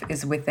life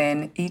is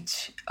within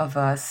each of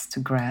us to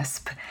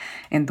grasp.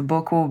 And the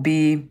book will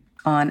be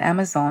on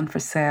Amazon for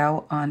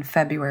sale on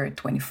February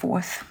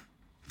 24th.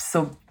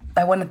 So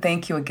I want to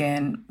thank you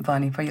again,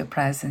 Vani, for your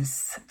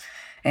presence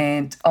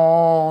and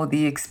all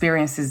the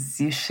experiences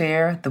you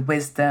share, the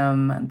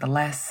wisdom and the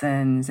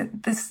lessons.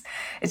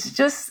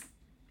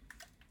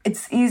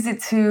 It's easy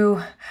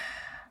to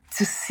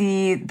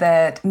see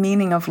that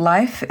meaning of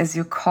life, as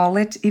you call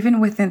it, even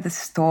within the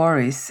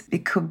stories.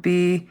 It could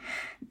be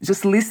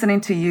just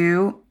listening to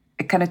you,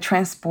 it kind of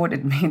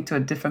transported me into a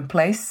different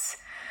place.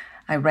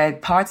 I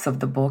read parts of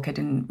the book. I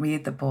didn't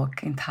read the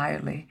book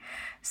entirely.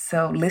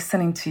 So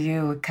listening to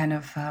you kind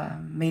of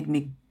made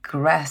me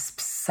grasp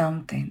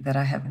something that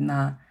I have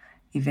not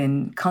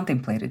even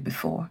contemplated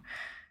before.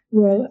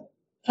 Well,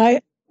 I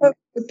hope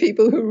the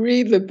people who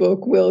read the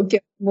book will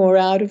get more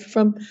out of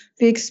from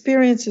the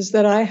experiences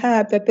that I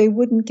had that they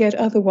wouldn't get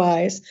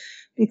otherwise,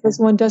 because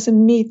one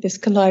doesn't meet this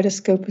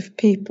kaleidoscope of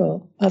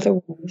people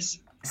otherwise.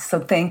 So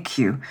thank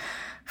you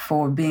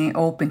for being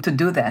open to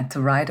do that,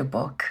 to write a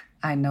book.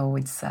 I know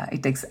it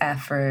takes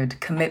effort,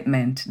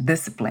 commitment,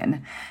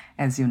 discipline,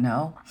 as you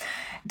know.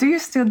 Do you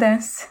still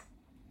dance?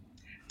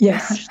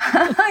 Yes.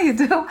 You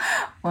do?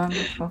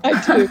 Wonderful.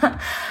 I do.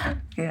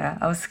 Yeah,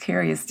 I was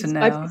curious to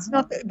know. It's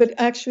not, but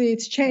actually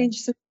it's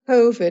changed since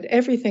COVID.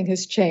 Everything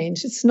has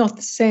changed. It's not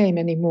the same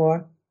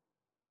anymore.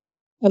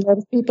 A lot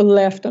of people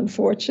left,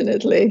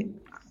 unfortunately.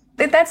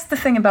 That's the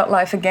thing about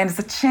life, again, is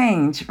a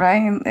change,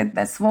 right?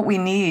 That's what we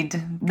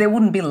need. There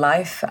wouldn't be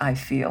life, I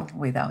feel,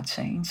 without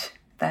change.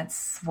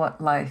 That's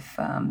what life,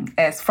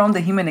 as from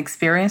the human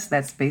experience,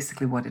 that's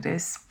basically what it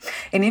is.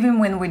 And even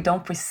when we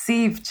don't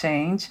perceive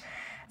change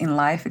in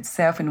life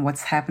itself and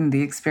what's happening,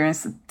 the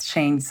experience,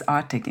 changes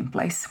are taking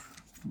place,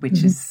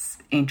 which is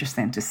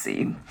interesting to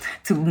see,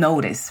 to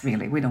notice,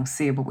 really. We don't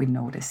see it, but we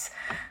notice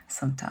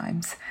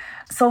sometimes.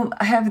 So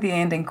I have the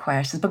ending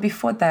questions. But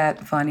before that,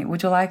 Vani,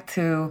 would you like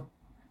to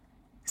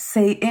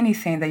say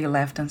anything that you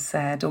left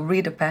unsaid or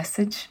read a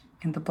passage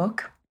in the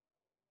book?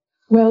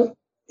 Well,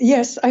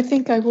 yes, I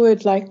think I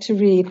would like to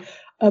read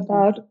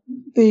about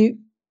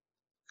when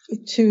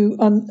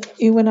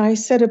I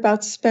said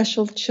about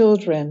special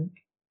children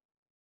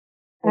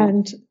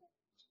and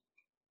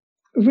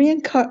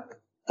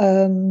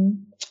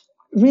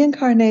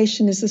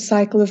reincarnation is a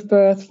cycle of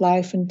birth,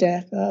 life, and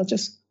death. I'll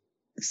just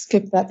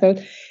skip that though.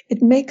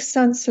 It makes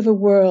sense of a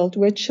world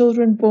where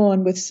children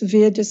born with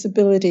severe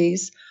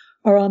disabilities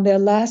are on their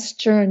last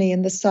journey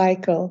in the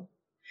cycle.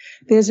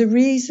 There's a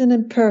reason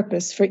and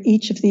purpose for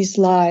each of these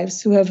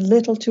lives who have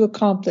little to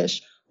accomplish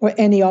or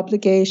any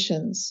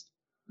obligations.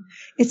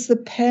 It's the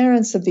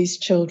parents of these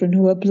children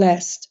who are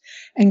blessed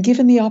and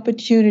given the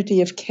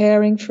opportunity of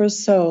caring for a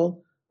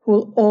soul who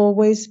will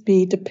always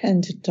be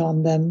dependent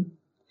on them.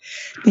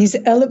 These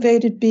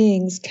elevated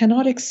beings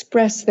cannot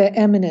express their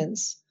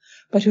eminence,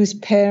 but whose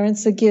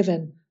parents are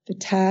given the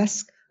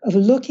task of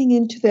looking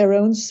into their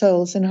own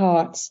souls and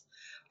hearts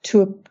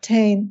to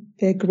obtain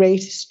their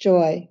greatest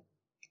joy.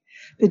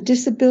 The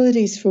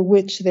disabilities for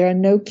which there are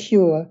no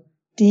cure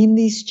deem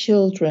these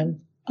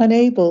children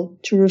unable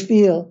to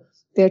reveal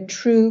their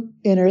true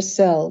inner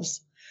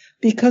selves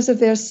because of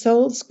their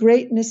soul's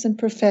greatness and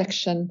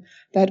perfection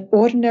that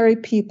ordinary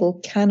people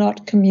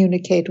cannot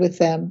communicate with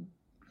them.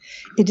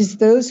 It is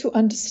those who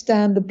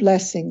understand the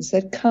blessings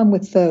that come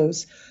with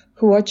those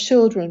who are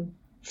children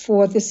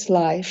for this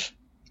life.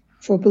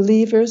 For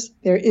believers,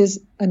 there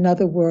is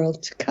another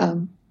world to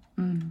come.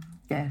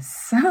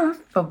 Yes,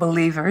 for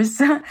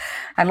believers.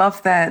 I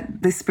love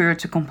that the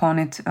spiritual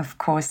component, of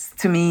course,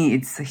 to me,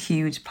 it's a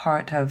huge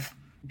part of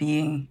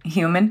being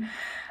human.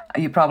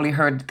 You probably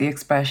heard the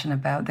expression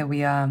about that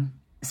we are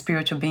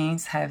spiritual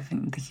beings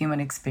having the human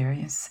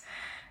experience.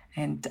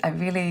 And I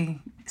really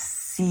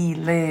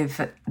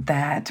live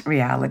that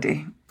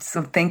reality.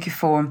 So thank you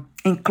for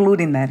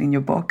including that in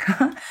your book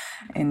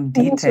in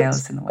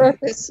details. And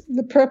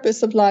the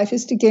purpose of life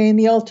is to gain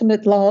the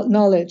ultimate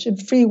knowledge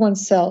and free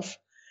oneself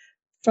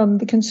from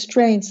the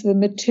constraints of the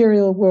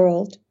material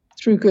world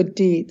through good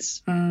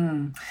deeds.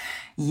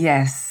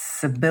 Yes,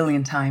 1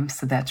 billion times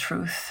to that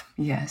truth.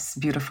 Yes,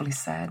 beautifully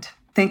said.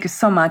 Thank you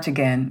so much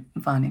again,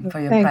 Vani, for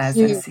your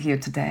presence here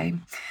today.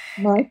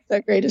 My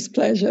greatest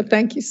pleasure.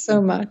 Thank you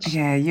so much.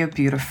 Yeah, you're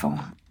beautiful.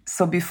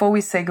 So before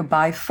we say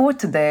goodbye for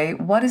today,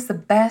 what is the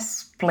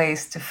best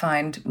place to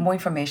find more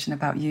information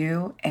about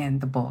you and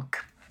the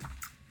book?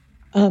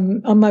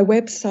 On my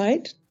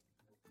website,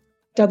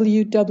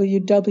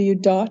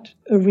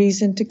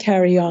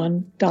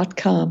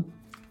 www.areasontocarryon.com.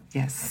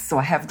 Yes, so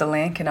I have the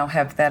link and I'll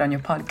have that on your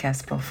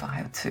podcast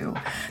profile too.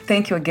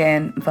 Thank you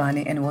again,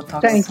 Vani, and we'll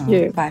talk soon. Thank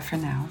you. Bye for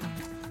now.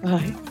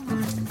 Bye.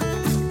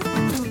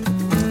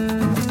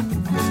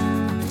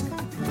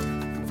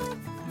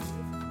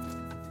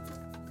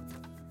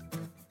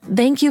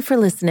 Thank you for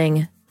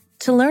listening.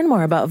 To learn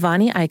more about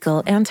Vani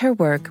Eichel and her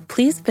work,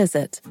 please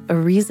visit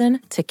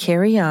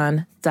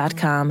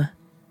areasontocarryon.com.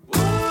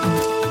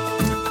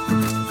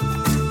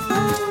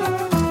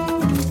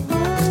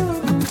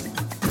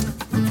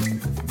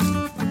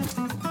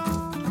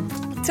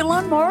 To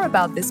learn more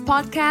about this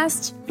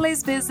podcast,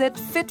 please visit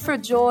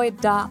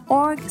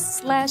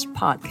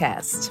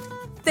fitforjoy.org/podcast.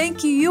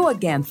 Thank you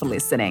again for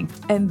listening,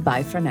 and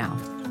bye for now.